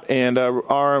Scott, and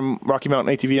RM Rocky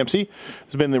Mountain ATVMC. This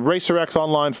has been the Racer X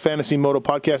Online Fantasy Moto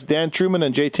Podcast. Dan Truman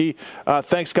and JT,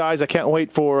 thanks, guys. I can't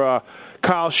wait for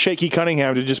Kyle Shaky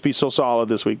Cunningham to just be so solid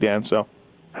this week, Dan. So,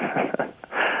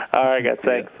 all right, guys,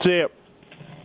 thanks. See ya.